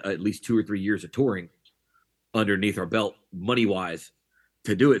always had at least 2 or 3 years of touring underneath our belt, money wise,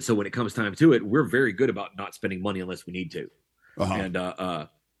 to do it. So when it comes time to it, we're very good about not spending money unless we need to. Uh-huh.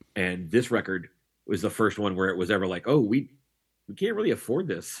 And this record was the first one where it was ever like, oh, we can't really afford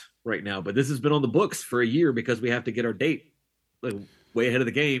this right now, but this has been on the books for a year because we have to get our date like, way ahead of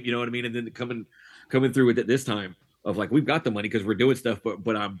the game. You know what I mean? And then coming through with it this time. Of like we've got the money because we're doing stuff,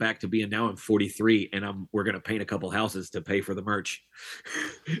 but I'm back to being now I'm 43 and we're gonna paint a couple houses to pay for the merch,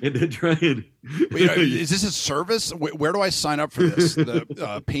 and then try and. Wait, is this a service? Where do I sign up for this?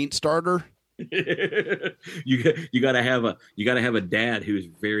 The paint starter. You gotta have a dad who's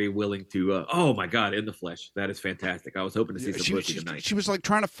very willing to. Oh my god, in the flesh, that is fantastic. I was hoping to see some pussy tonight. She was like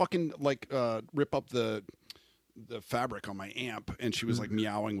trying to fucking rip up the fabric on my amp, and she was like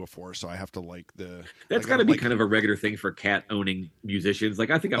meowing before, so I have to that's got to be kind of a regular thing for cat owning musicians.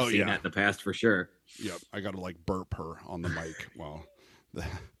 Like I think I've seen that in the past for sure. Yep, I got to burp her on the mic. Well,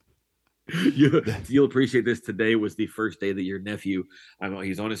 you'll appreciate this. Today was the first day that your nephew,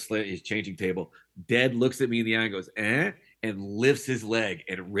 he's on his changing table. Dad looks at me in the eye and goes, and lifts his leg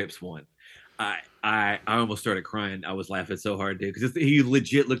and rips one. I almost started crying. I was laughing so hard, dude, because he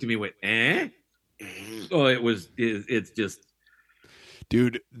legit looked at me and went, Oh, it's just,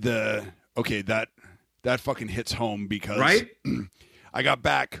 dude. That fucking hits home because right. I got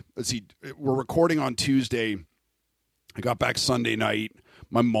back. Let's see, we're recording on Tuesday. I got back Sunday night.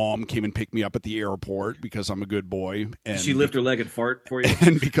 My mom came and picked me up at the airport because I'm a good boy. And she lift her leg and fart for you,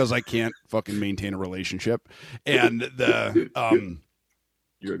 and because I can't fucking maintain a relationship. And you're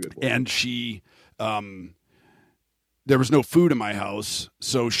a good boy. And she there was no food in my house,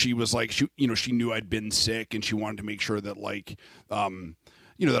 so she was like, she knew I'd been sick, and she wanted to make sure that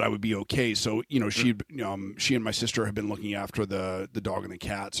that I would be okay. So she and my sister had been looking after the dog and the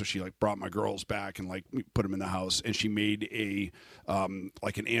cat, so she brought my girls back and put them in the house, and she made an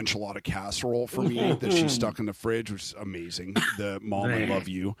enchilada casserole for me that she stuck in the fridge, which is amazing. The mom, I love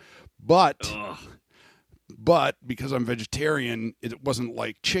you, but because I'm vegetarian, it wasn't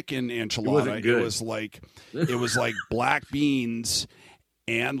like chicken enchilada. It was like black beans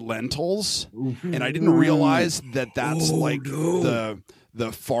and lentils, and I didn't realize that that's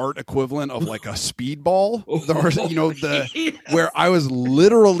the fart equivalent of like a speedball, where I was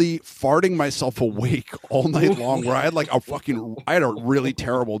literally farting myself awake all night long. Where I had I had a really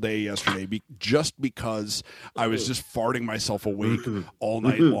terrible day yesterday, just because I was just farting myself awake all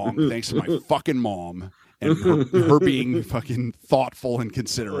night long, thanks to my fucking mom. and her being fucking thoughtful and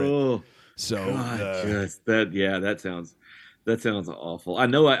considerate. Oh, so that sounds awful. I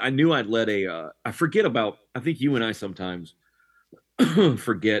know. I knew I'd let I forget about. I think you and I sometimes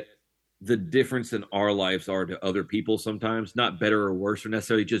forget the difference in our lives are to other people. Sometimes not better or worse, or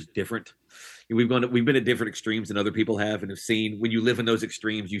necessarily just different. We've been at different extremes than other people have, and have seen when you live in those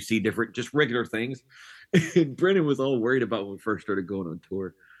extremes, you see different, just regular things. And Brennan was all worried about when we first started going on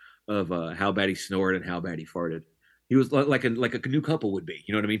tour of how bad he snored and how bad he farted. He was like a new couple would be.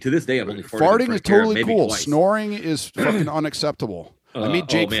 You know what I mean? To this day, I've only farted. Farting is totally cool. Twice. Snoring is fucking unacceptable. I made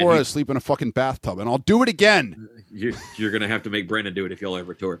Jake Flores sleep in a fucking bathtub, and I'll do it again. You're gonna have to make Brennan do it if y'all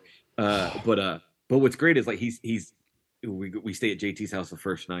ever tour. But what's great is like we stay at JT's house the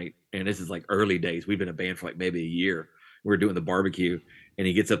first night, and this is like early days. We've been a band for like maybe a year. We're doing the barbecue, and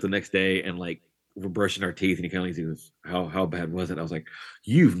he gets up the next day and like we're brushing our teeth, and he kind of goes, "How bad was it?" I was like,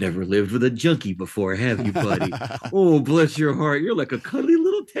 "You've never lived with a junkie before, have you, buddy?" Oh, bless your heart, you're like a cuddly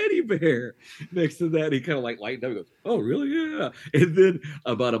little teddy bear. Next to that, he kind of like lightened up and goes, "Oh, really? Yeah." And then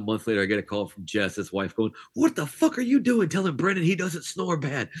about a month later, I get a call from Jess, his wife, going, "What the fuck are you doing? Telling Brennan he doesn't snore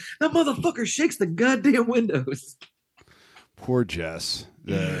bad. That motherfucker shakes the goddamn windows." Poor Jess.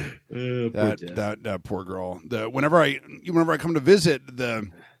 That poor girl. Whenever I come to visit,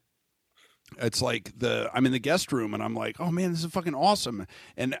 it's like I'm in the guest room and I'm like, oh man, this is fucking awesome.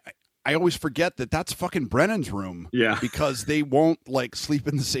 And I always forget that that's fucking Brennan's room. Yeah. Because they won't like sleep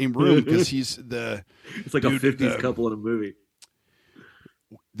in the same room because it's like a 50s couple in a movie.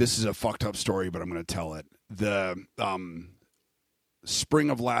 This is a fucked up story, but I'm going to tell it. The spring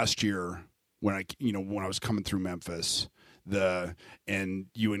of last year when I was coming through Memphis, and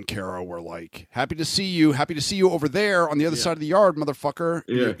you and Kara were like, happy to see you over there on the other side of the yard, motherfucker.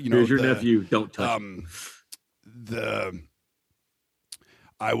 Yeah, here's your nephew. Don't touch him.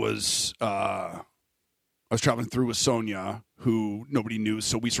 I was traveling through with Sonia, who nobody knew,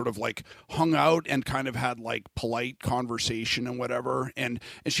 so we sort of like hung out and kind of had like polite conversation and whatever. And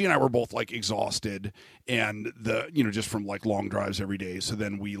she and I were both like exhausted and just from like long drives every day. So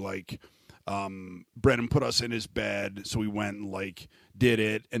then we like. Brennan put us in his bed, so we went and like did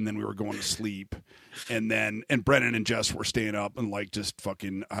it, and then we were going to sleep, and Brennan and Jess were staying up and like just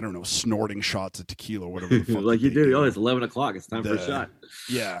fucking I don't know, snorting shots of tequila or whatever the fuck like you do. Oh, it's 11 o'clock. It's time for a shot.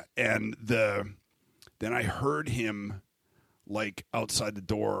 Yeah, and then I heard him like outside the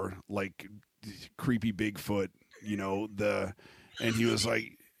door, like creepy Bigfoot, and he was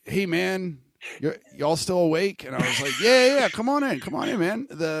like, "Hey man, y'all still awake?" And I was like, "Yeah, come on in,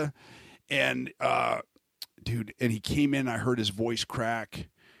 man." And dude, and he came in, I heard his voice crack,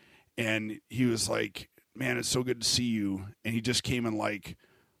 and he was like, "Man, it's so good to see you." And he just came and like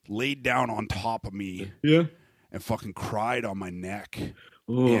laid down on top of me. Yeah. And fucking cried on my neck.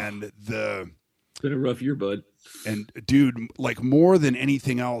 Oh. And it's been a rough year, bud. And dude, like more than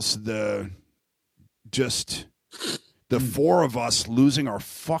anything else, the four of us losing our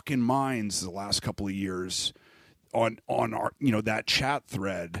fucking minds the last couple of years on our that chat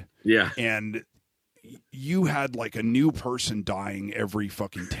thread. Yeah. And you had like a new person dying every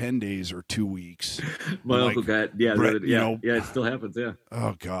fucking 10 days or 2 weeks. My like, uncle got it still happens. Yeah.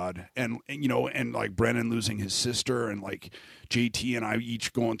 Oh God. And like Brennan losing his sister, and like JT and I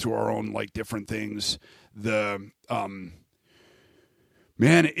each going through our own like different things. Man,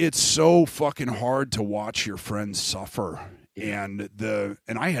 it's so fucking hard to watch your friends suffer. And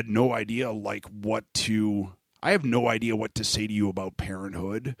I had no idea I have no idea what to say to you about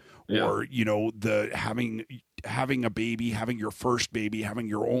parenthood or, having a baby, having your first baby, having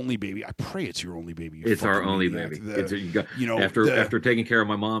your only baby. I pray it's your only baby. It's our only baby. After taking care of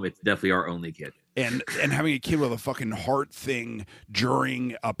my mom, it's definitely our only kid. And having a kid with a fucking heart thing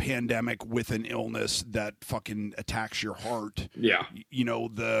during a pandemic with an illness that fucking attacks your heart. Yeah.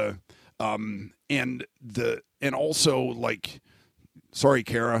 And also like, sorry,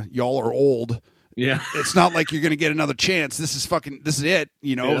 Kara, y'all are old. Yeah. It's not like you're going to get another chance. This is it.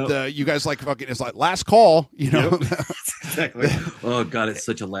 You guys like fucking, it's like last call, Yep. Exactly. Oh God, it's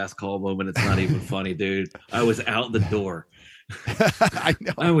such a last call moment. It's not even funny, dude. I was out the door. I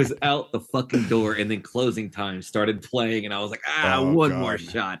know. I was out the fucking door, and then closing time started playing, and I was like, one more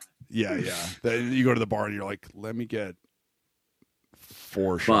shot. Yeah. Then you go to the bar and you're like, let me get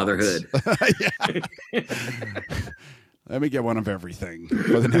 4 shots. Fatherhood. Yeah. Let me get one of everything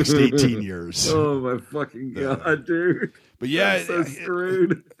for the next 18 years. Oh my fucking God, dude. But yeah, I'm so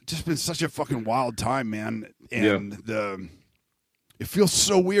screwed. It's just been such a fucking wild time, man. And it feels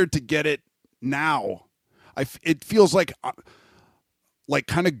so weird to get it now. It feels like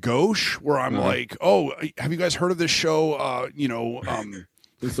kind of gauche, where I'm like, oh, have you guys heard of this show?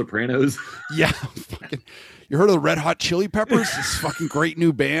 The Sopranos. Yeah. Fucking, you heard of the Red Hot Chili Peppers? This fucking great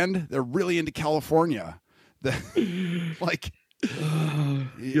new band. They're really into California. Like,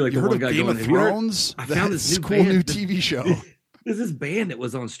 You're like you the heard one of guy Game going, of Thrones? I found this new cool band. new TV show. There's this band that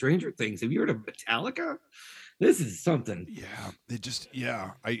was on Stranger Things. Have you heard of Metallica? This is something. Yeah, it just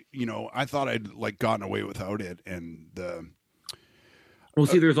I thought I'd like gotten away without it, and Well,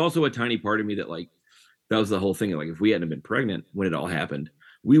 see, there's also a tiny part of me that like that was the whole thing. Like, if we hadn't been pregnant when it all happened,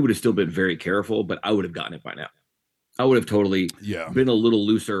 we would have still been very careful, but I would have gotten it by now. I would have totally been a little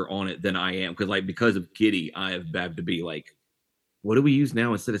looser on it than I am because of Kitty, I have had to be like, what do we use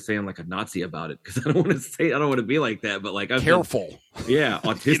now instead of saying like a Nazi about it? Because I don't want to be like that, but like I'm careful.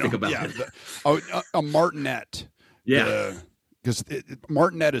 Autistic about it. A martinet. Yeah, because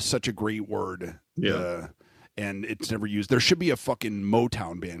martinet is such a great word. Yeah. And it's never used. There should be a fucking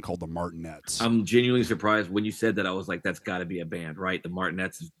Motown band called the Martinets. I'm genuinely surprised when you said that. I was like, that's got to be a band, right? The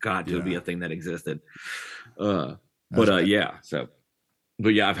Martinets has got to be a thing that existed. But I've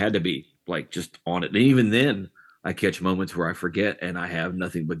had to be like just on it. And even then, I catch moments where I forget and I have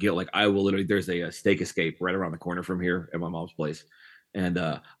nothing but guilt. Like I will literally, there's a Steak Escape right around the corner from here at my mom's place. And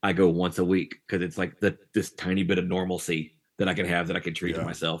I go once a week because it's like this tiny bit of normalcy that I can have that I can treat to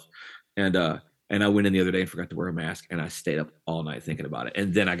myself. And I went in the other day and forgot to wear a mask, and I stayed up all night thinking about it.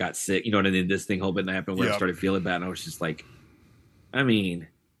 And then I got sick, and then this thing whole bit happened where I started feeling bad, and I was just like, I mean,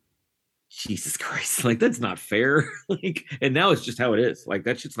 Jesus Christ, like that's not fair. Like, and now it's just how it is. Like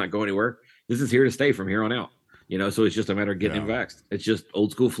that shit's not going anywhere. This is here to stay from here on out. So it's just a matter of getting vaxxed. It's just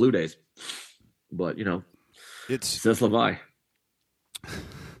old school flu days. But it's c'est la vie.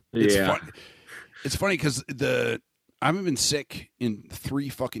 It's funny because I haven't been sick in 3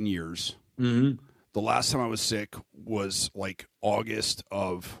 fucking years. Mm-hmm. The last time I was sick was like August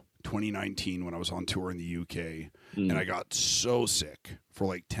of 2019 when I was on tour in the UK, and I got so sick for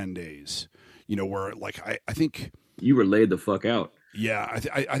like 10 days. Where like I think you were laid the fuck out. Yeah,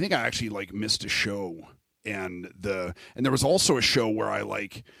 I think I actually like missed a show, and there was also a show where I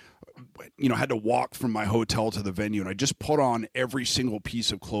like had to walk from my hotel to the venue, and I just put on every single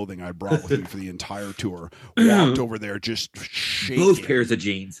piece of clothing I brought with me for the entire tour. Walked over there just shaking. Both pairs of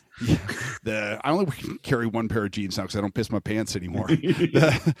jeans. Yeah. I only carry 1 pair of jeans now because I don't piss my pants anymore.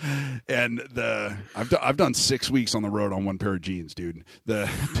 I've done 6 weeks on the road on 1 pair of jeans, dude.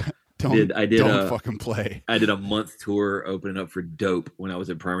 Don't fucking play. I did a month tour opening up for Dope when I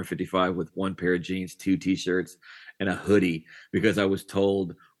was at Primer 55 with 1 pair of jeans, 2 t-shirts, and a hoodie because I was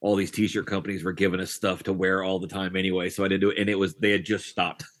told all these t-shirt companies were giving us stuff to wear all the time anyway. So I didn't do it, and they had just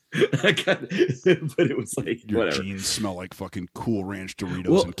stopped. But it was like your whatever. Jeans smell like fucking Cool Ranch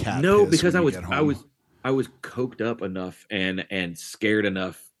Doritos and cat no, piss because I was coked up enough and scared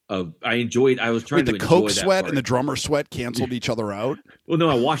enough. I was trying to enjoy the coke that sweat part. and the drummer sweat canceled each other out. Well, no,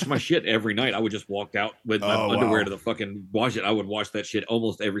 I washed my shit every night. I would just walk out with my underwear to the fucking wash it. I would wash that shit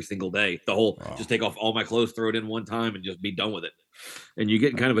almost every single day. Just take off all my clothes, throw it in one time, and just be done with it. And you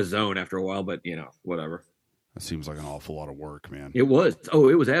get in kind of a zone after a while, but whatever. That seems like an awful lot of work, man. It was. Oh,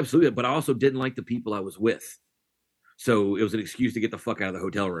 it was absolutely. But I also didn't like the people I was with. So it was an excuse to get the fuck out of the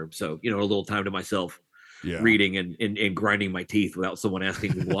hotel room. So, a little time to myself. Yeah. Reading and grinding my teeth without someone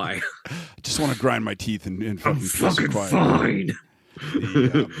asking me why. I just want to grind my teeth and I'm fucking fine.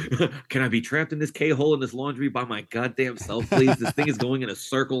 Can I be trapped in this K-hole in this laundry by my goddamn self, please? This thing is going in a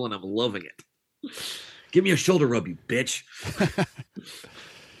circle and I'm loving it. Give me a shoulder rub, you bitch.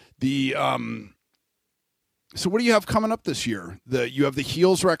 So what do you have coming up this year? You have the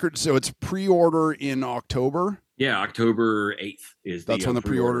Heels record, so it's pre-order in October? Yeah, October 8th is That's when the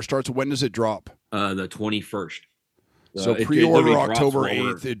pre-order starts. When does it drop? The 21st. So pre-order October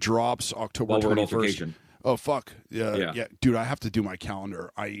 8th. It drops October 21st. Oh, fuck. Yeah. Dude, I have to do my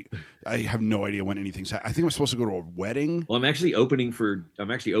calendar. I have no idea when anything's I think I'm supposed to go to a wedding. Well, I'm actually opening for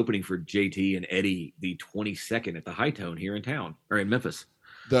JT and Eddie the 22nd at the High Tone here in town, or in Memphis.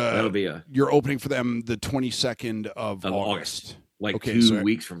 That'll be you're opening for them the 22nd of August. Like 2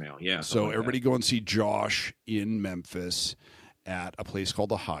 weeks from now. Yeah. So everybody go and see Josh in Memphis at a place called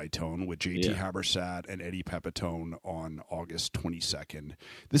the High Tone with JT Habersat and Eddie Pepitone on August 22nd.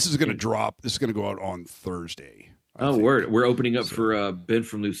 This is going to drop. This is going to go out on Thursday. Word. We're opening up for Ben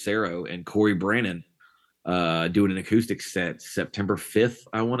from Lucero and Corey Brannon doing an acoustic set September 5th,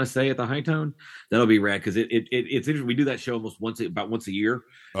 I want to say, at the High Tone. That'll be rad because it's interesting. We do that show about once a year.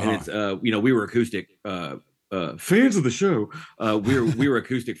 And it's we were acoustic fans of the show. We were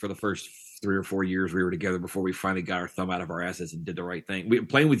acoustic for the first 3 or 4 years we were together before we finally got our thumb out of our asses and did the right thing.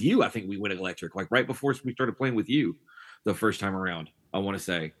 Playing with you, I think we went electric, like right before we started playing with you the first time around, I want to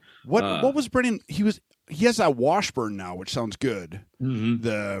say. What was Brennan? he has that Washburn now, which sounds good.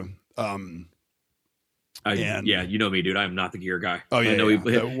 Mm-hmm. Yeah, you know me, dude. I'm not the gear guy. Oh yeah, I know he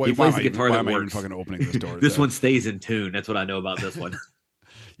plays the guitar that works. Fucking opening this door. This one stays in tune. That's what I know about this one.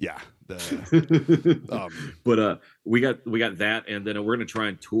 Yeah. But we got that, and then we're gonna try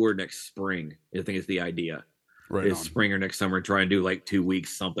and tour next spring. I think is the idea. Right. Is spring or next summer, try and do like 2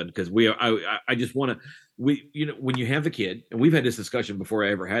 weeks something, because I just want to. When you have a kid, and we've had this discussion before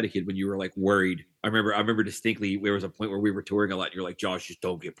I ever had a kid, when you were like worried. I remember distinctly there was a point where we were touring a lot. And you're like, Josh, just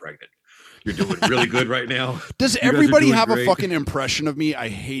don't get pregnant. You're doing really good right now. Does everybody have a fucking impression of me? I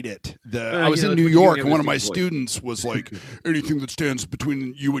hate it. I was in New York, and one of my students was like, anything that stands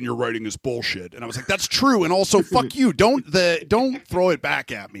between you and your writing is bullshit. And I was like, that's true. And also, fuck you. Don't throw it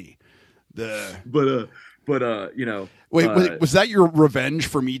back at me. Wait, was that your revenge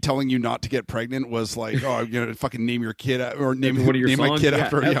for me telling you not to get pregnant? Was like, oh, I'm gonna fucking name your kid or name one of your name songs? my kid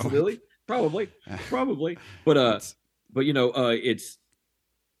after you. Absolutely, probably. But it's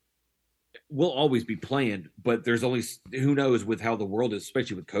we'll always be playing, but there's only who knows with how the world is,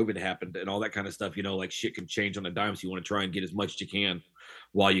 especially with COVID happened and all that kind of stuff. Like shit can change on a dime, so you want to try and get as much as you can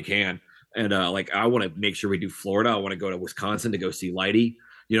while you can. And I want to make sure we do Florida. I want to go to Wisconsin to go see Lighty.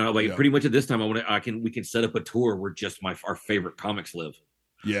 Pretty much at this time, we can set up a tour where just our favorite comics live.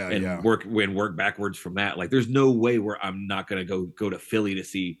 Work backwards from that. Like, there's no way where I'm not going to go to Philly to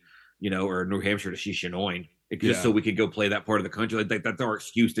see, or New Hampshire to see Shinoin, just so we can go play that part of the country. Like that's our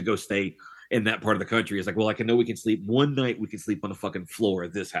excuse to go stay in that part of the country. It's like, well, I know we can sleep one night. We can sleep on the fucking floor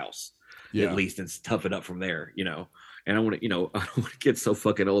of this house at least, and tough it up from there. And I want to, I don't want to get so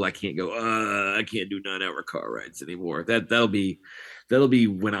fucking old. I can't go. I can't do 9-hour car rides anymore. That'll be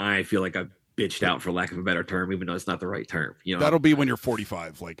when I feel like I've bitched out, for lack of a better term, even though it's not the right term. That'll be when you're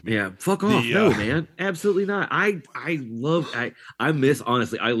 45, like me. Yeah, fuck off. No, man, absolutely not. I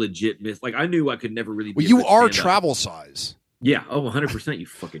legit miss. Like, I knew I could never really. Well, you are travel size. Yeah. Oh, 100%. You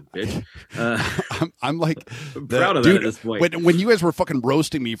fucking bitch. I'm like proud of that at this point. When you guys were fucking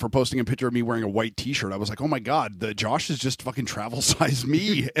roasting me for posting a picture of me wearing a white T-shirt, I was like, oh my god, the Josh is just fucking travel size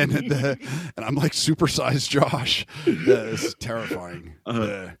me, and I'm like super sized Josh. It's terrifying.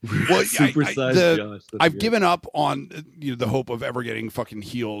 Super sized Josh. I've given up on the hope of ever getting fucking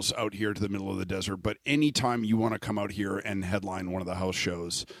heels out here to the middle of the desert. But anytime you want to come out here and headline one of the house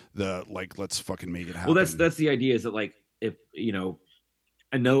shows, let's fucking make it happen. Well, that's the idea. Is that like. If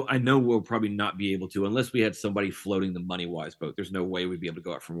I know we'll probably not be able to, unless we had somebody floating the money wise boat. There's no way we'd be able to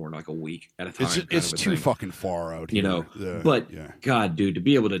go out for more than like a week at a time. It's too fucking far out here. God, dude, to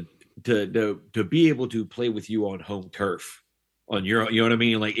be able to be able to play with you on home turf, on your, you know what I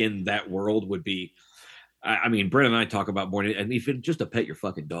mean, like in that world would be. I mean, Brennan and I talk about more, and even just to pet your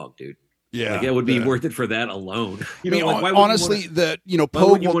fucking dog, dude. Yeah, like, it would be worth it for that alone. Honestly,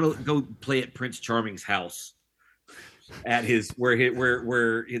 Pogue, you want to go play at Prince Charming's house? At his where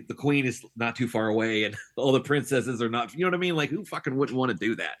the queen is not too far away and all the princesses are not, you know what I mean? Like, who fucking wouldn't want to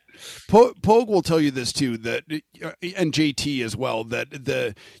do that? Pogue will tell you this too, that and JT as well,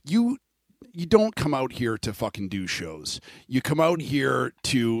 that you don't come out here to fucking do shows. You come out here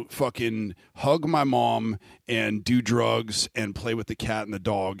to fucking hug my mom and do drugs and play with the cat and the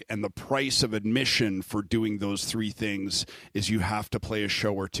dog. And the price of admission for doing those three things is you have to play a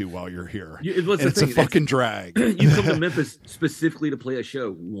show or two while you're here. It's a fucking drag. You come to Memphis specifically to play a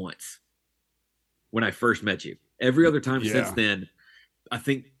show once when I first met you. Every other time since then, I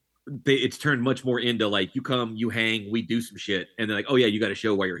think it's turned much more into like, you come, you hang, we do some shit. And they're like, oh yeah, you got a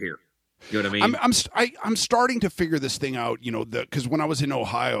show while you're here. You know what I mean? I'm starting to figure this thing out, because when I was in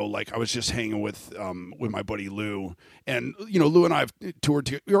Ohio, like I was just hanging with my buddy Lou, and Lou and I have toured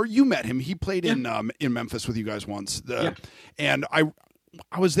together, or you met him. He played in Memphis with you guys once, and I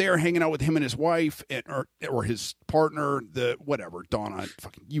was there hanging out with him and his wife, or his partner, Donna,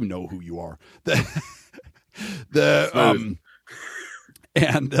 fucking, you know who you are,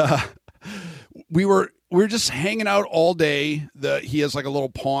 we were just hanging out all day. He has like a little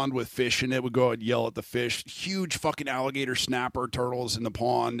pond with fish in it. We'd go out and yell at the fish. Huge fucking alligator snapper turtles in the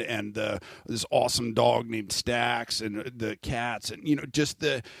pond, and this awesome dog named Stax, and the cats, and just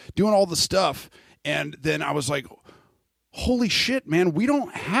doing all the stuff. And then I was like, holy shit, man, we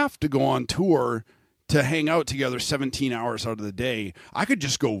don't have to go on tour to hang out together 17 hours out of the day. I could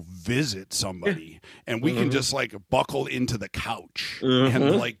just go visit somebody and we can just like buckle into the couch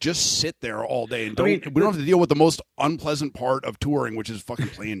and like just sit there all day and we don't have to deal with the most unpleasant part of touring, which is fucking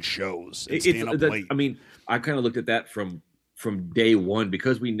playing shows and staying up late. I mean, I kind of looked at that from day one,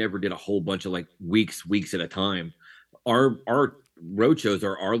 because we never did a whole bunch of like weeks at a time. Our road shows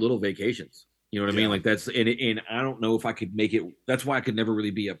are our little vacations. You know what I mean? Like that's and I don't know if I could make it. That's why I could never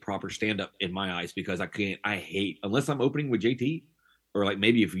really be a proper stand-up in my eyes, because I hate, unless I'm opening with JT, or like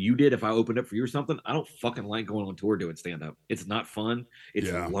maybe if I opened up for you or something, I don't fucking like going on tour doing stand-up. It's not fun.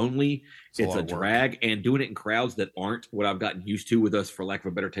 It's lonely. It's a drag, and doing it in crowds that aren't what I've gotten used to with us, for lack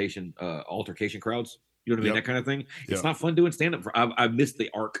of a better altercation crowds. You know what I mean? That kind of thing. It's not fun doing stand-up. I've missed the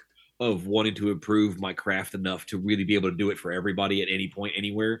arc of wanting to improve my craft enough to really be able to do it for everybody at any point,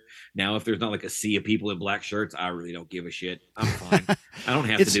 anywhere. Now, if there's not like a sea of people in black shirts, I really don't give a shit. I'm fine. I don't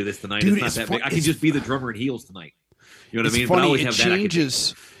have to do this tonight. Dude, it's not that big. I can just be the drummer in heels tonight. You know what I mean? Funny. But I always it have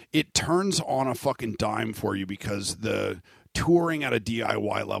changes. It turns on a fucking dime for you, because the touring at a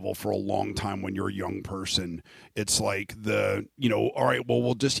DIY level for a long time when you're a young person, it's like all right, well,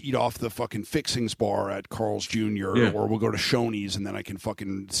 we'll just eat off the fucking fixings bar at Carl's Jr. Or we'll go to Shoney's, and then I can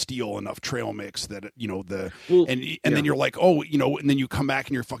fucking steal enough trail mix that, then you're like, and then you come back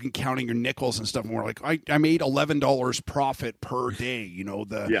and you're fucking counting your nickels and stuff. And we're like, I made $11 profit per day,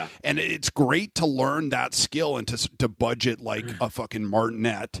 and it's great to learn that skill and to budget like a fucking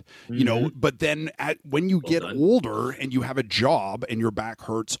martinet, but then when you get older and you have a job and your back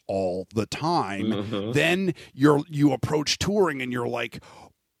hurts all the time, then you approach touring and you're like,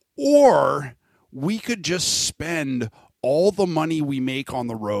 or we could just spend all the money we make on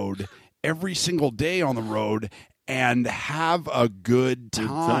the road every single day on the road and have a good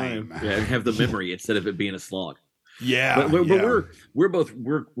time. Yeah, and have the memory instead of it being a slog. Yeah, but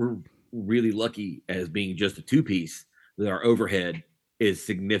we're really lucky as being just a two-piece that our overhead is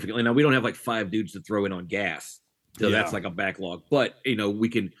significantly. Now, we don't have like 5 dudes to throw in on gas. So that's like a backlog, but we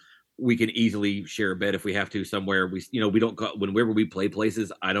can easily share a bed if we have to somewhere. We don't go, whenever we play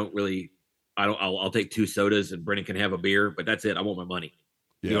places. I'll take 2 sodas and Brennan can have a beer, but that's it. I want my money.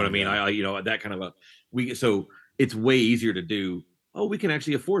 You know what I mean? That kind of so it's way easier to do. Oh, we can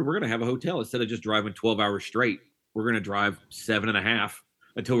actually afford, we're going to have a hotel instead of just driving 12 hours straight. We're going to drive 7.5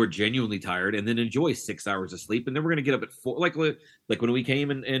 until we're genuinely tired, and then enjoy 6 hours of sleep. And then we're going to get up at 4, like when we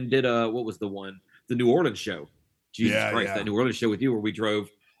came and did, what was the New Orleans show. Jesus Christ, that New Orleans show with you, where we drove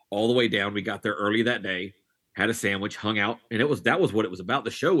all the way down. We got there early that day, had a sandwich, hung out, and that was what it was about.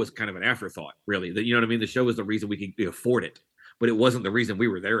 The show was kind of an afterthought, really. You know what I mean? The show was the reason we could afford it, but it wasn't the reason we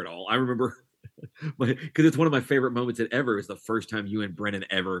were there at all. I remember, because it's one of my favorite moments ever. Is the first time you and Brennan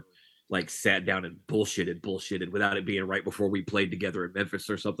ever like sat down and bullshitted without it being right before we played together in Memphis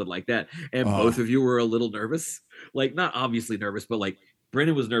or something like that. And both of you were a little nervous, like not obviously nervous, but like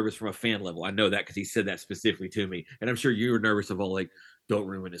Brennan was nervous from a fan level. I know that because he said that specifically to me. And I'm sure you were nervous of all like, don't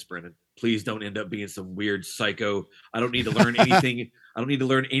ruin this, Brennan. Please don't end up being some weird psycho. I don't need to learn anything. I don't need to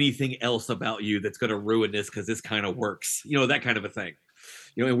learn anything else about you that's going to ruin this, because this kind of works. That kind of a thing.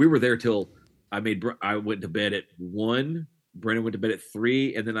 And we were there till I went to bed at 1. Brennan went to bed at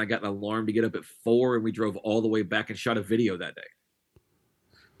 3, and then I got an alarm to get up at 4, and we drove all the way back and shot a video that day.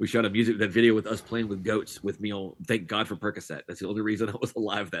 We shot that video with us playing with goats with me on, thank God for Percocet. That's the only reason I was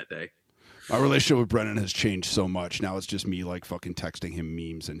alive that day. My relationship with Brennan has changed so much. Now it's just me like fucking texting him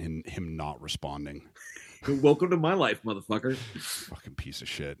memes and him not responding. Welcome to my life, motherfucker. Fucking piece of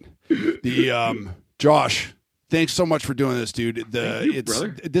shit. Josh, thanks so much for doing this, dude. Thank you,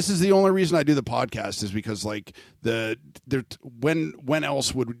 brother. This is the only reason I do the podcast, is because like when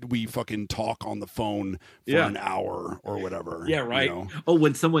else would we fucking talk on the phone for an hour or whatever? Yeah, right. Oh,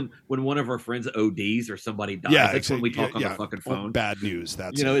 when one of our friends ODs or somebody dies, that's when we talk on the fucking phone. Well, bad news.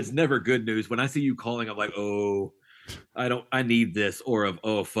 That's it's never good news. When I see you calling, I'm like, oh, I need this, or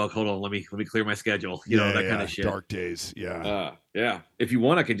oh fuck, hold on, let me clear my schedule. That kind of shit. Dark days. Yeah. If you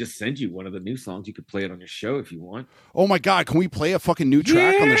want, I can just send you one of the new songs. You could play it on your show if you want. Oh my God, can we play a fucking new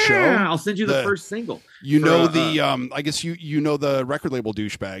track on the show? Yeah, I'll send you the first single. I guess you know the record label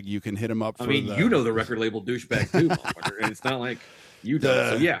douchebag. You can hit him up. You know the record label douchebag too, motherfucker. And it's not like you do.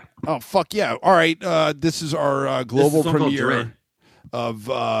 So yeah. Oh fuck yeah! All right, this is our global premiere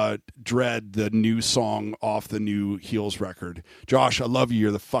of Dread, the new song off the new Heels record. Josh, I love you.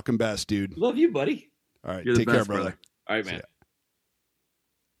 You're the fucking best, dude. Love you, buddy. All right, You're take the best, care, brother. All right, man.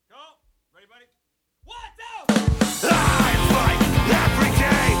 Go. Ready, buddy? 1, 2. I fight every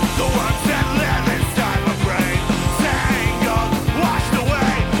day. The ones that live inside my brain. Tangled, washed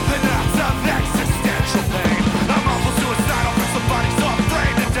away. The knots of existential pain. I'm awful suicidal for somebody so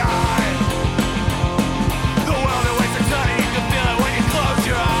afraid to die. The world that weighs a ton, you can feel it when you close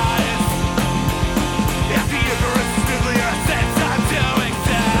your eyes. If the ignorance is nuclear, sense I'm doing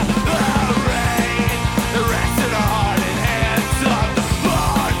that. The rain, the rest of the heart and hand.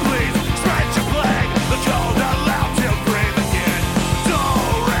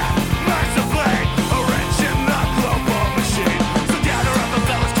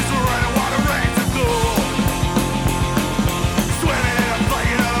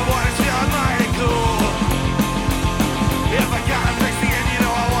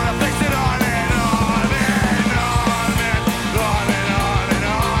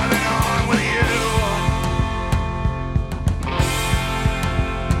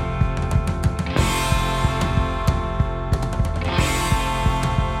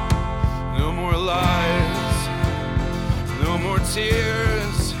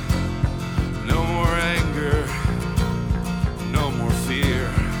 tears, no more anger, no more fear.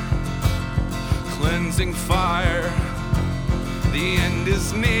 Cleansing fire, the end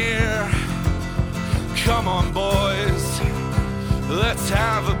is near. Come on, boys, let's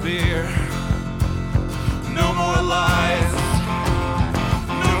have a beer. No more lies,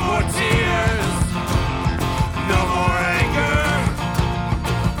 no more tears, no more anger,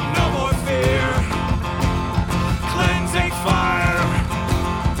 no more fear. Cleansing fire,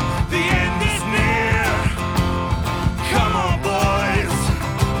 the end is near. Come on, boys,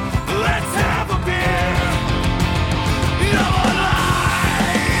 let's have a beer. No more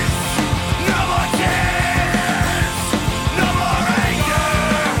lies, no more tears, no more anger,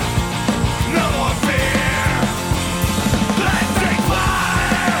 no more fear. Let's take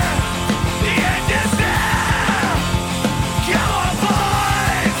fire, the end is near. Come on,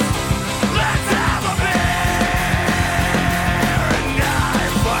 boys, let's have a beer. And I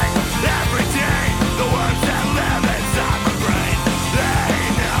fight every day the words that live inside my brain. They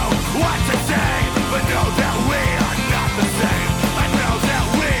know what to say, but know that we are not the same. I know that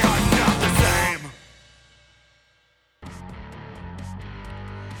we are not the same.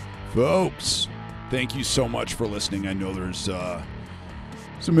 Folks, thank you so much for listening. I know there's a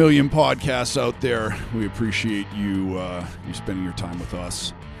million podcasts out there. We appreciate you spending your time with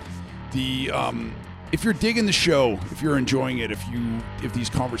us. If you're digging the show, if you're enjoying it, if these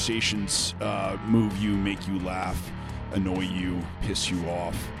conversations move you, make you laugh, annoy you, piss you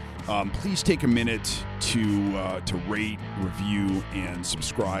off, please take a minute to rate, review, and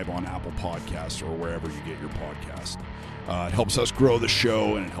subscribe on Apple Podcasts or wherever you get your podcast. It helps us grow the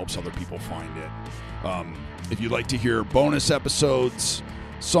show, and it helps other people find it. If you'd like to hear bonus episodes,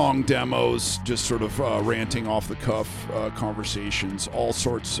 song demos, just sort of ranting off the cuff conversations, all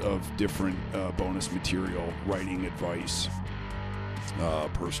sorts of different bonus material, writing advice,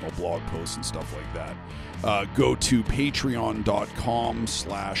 personal blog posts and stuff like that, go to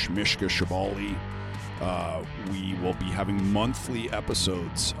patreon.com/Mishka Shabali. We will be having monthly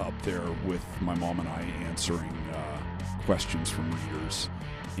episodes up there with my mom and I answering questions from readers,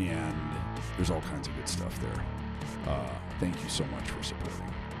 and there's all kinds of good stuff there. Thank you so much for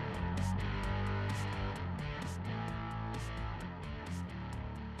supporting.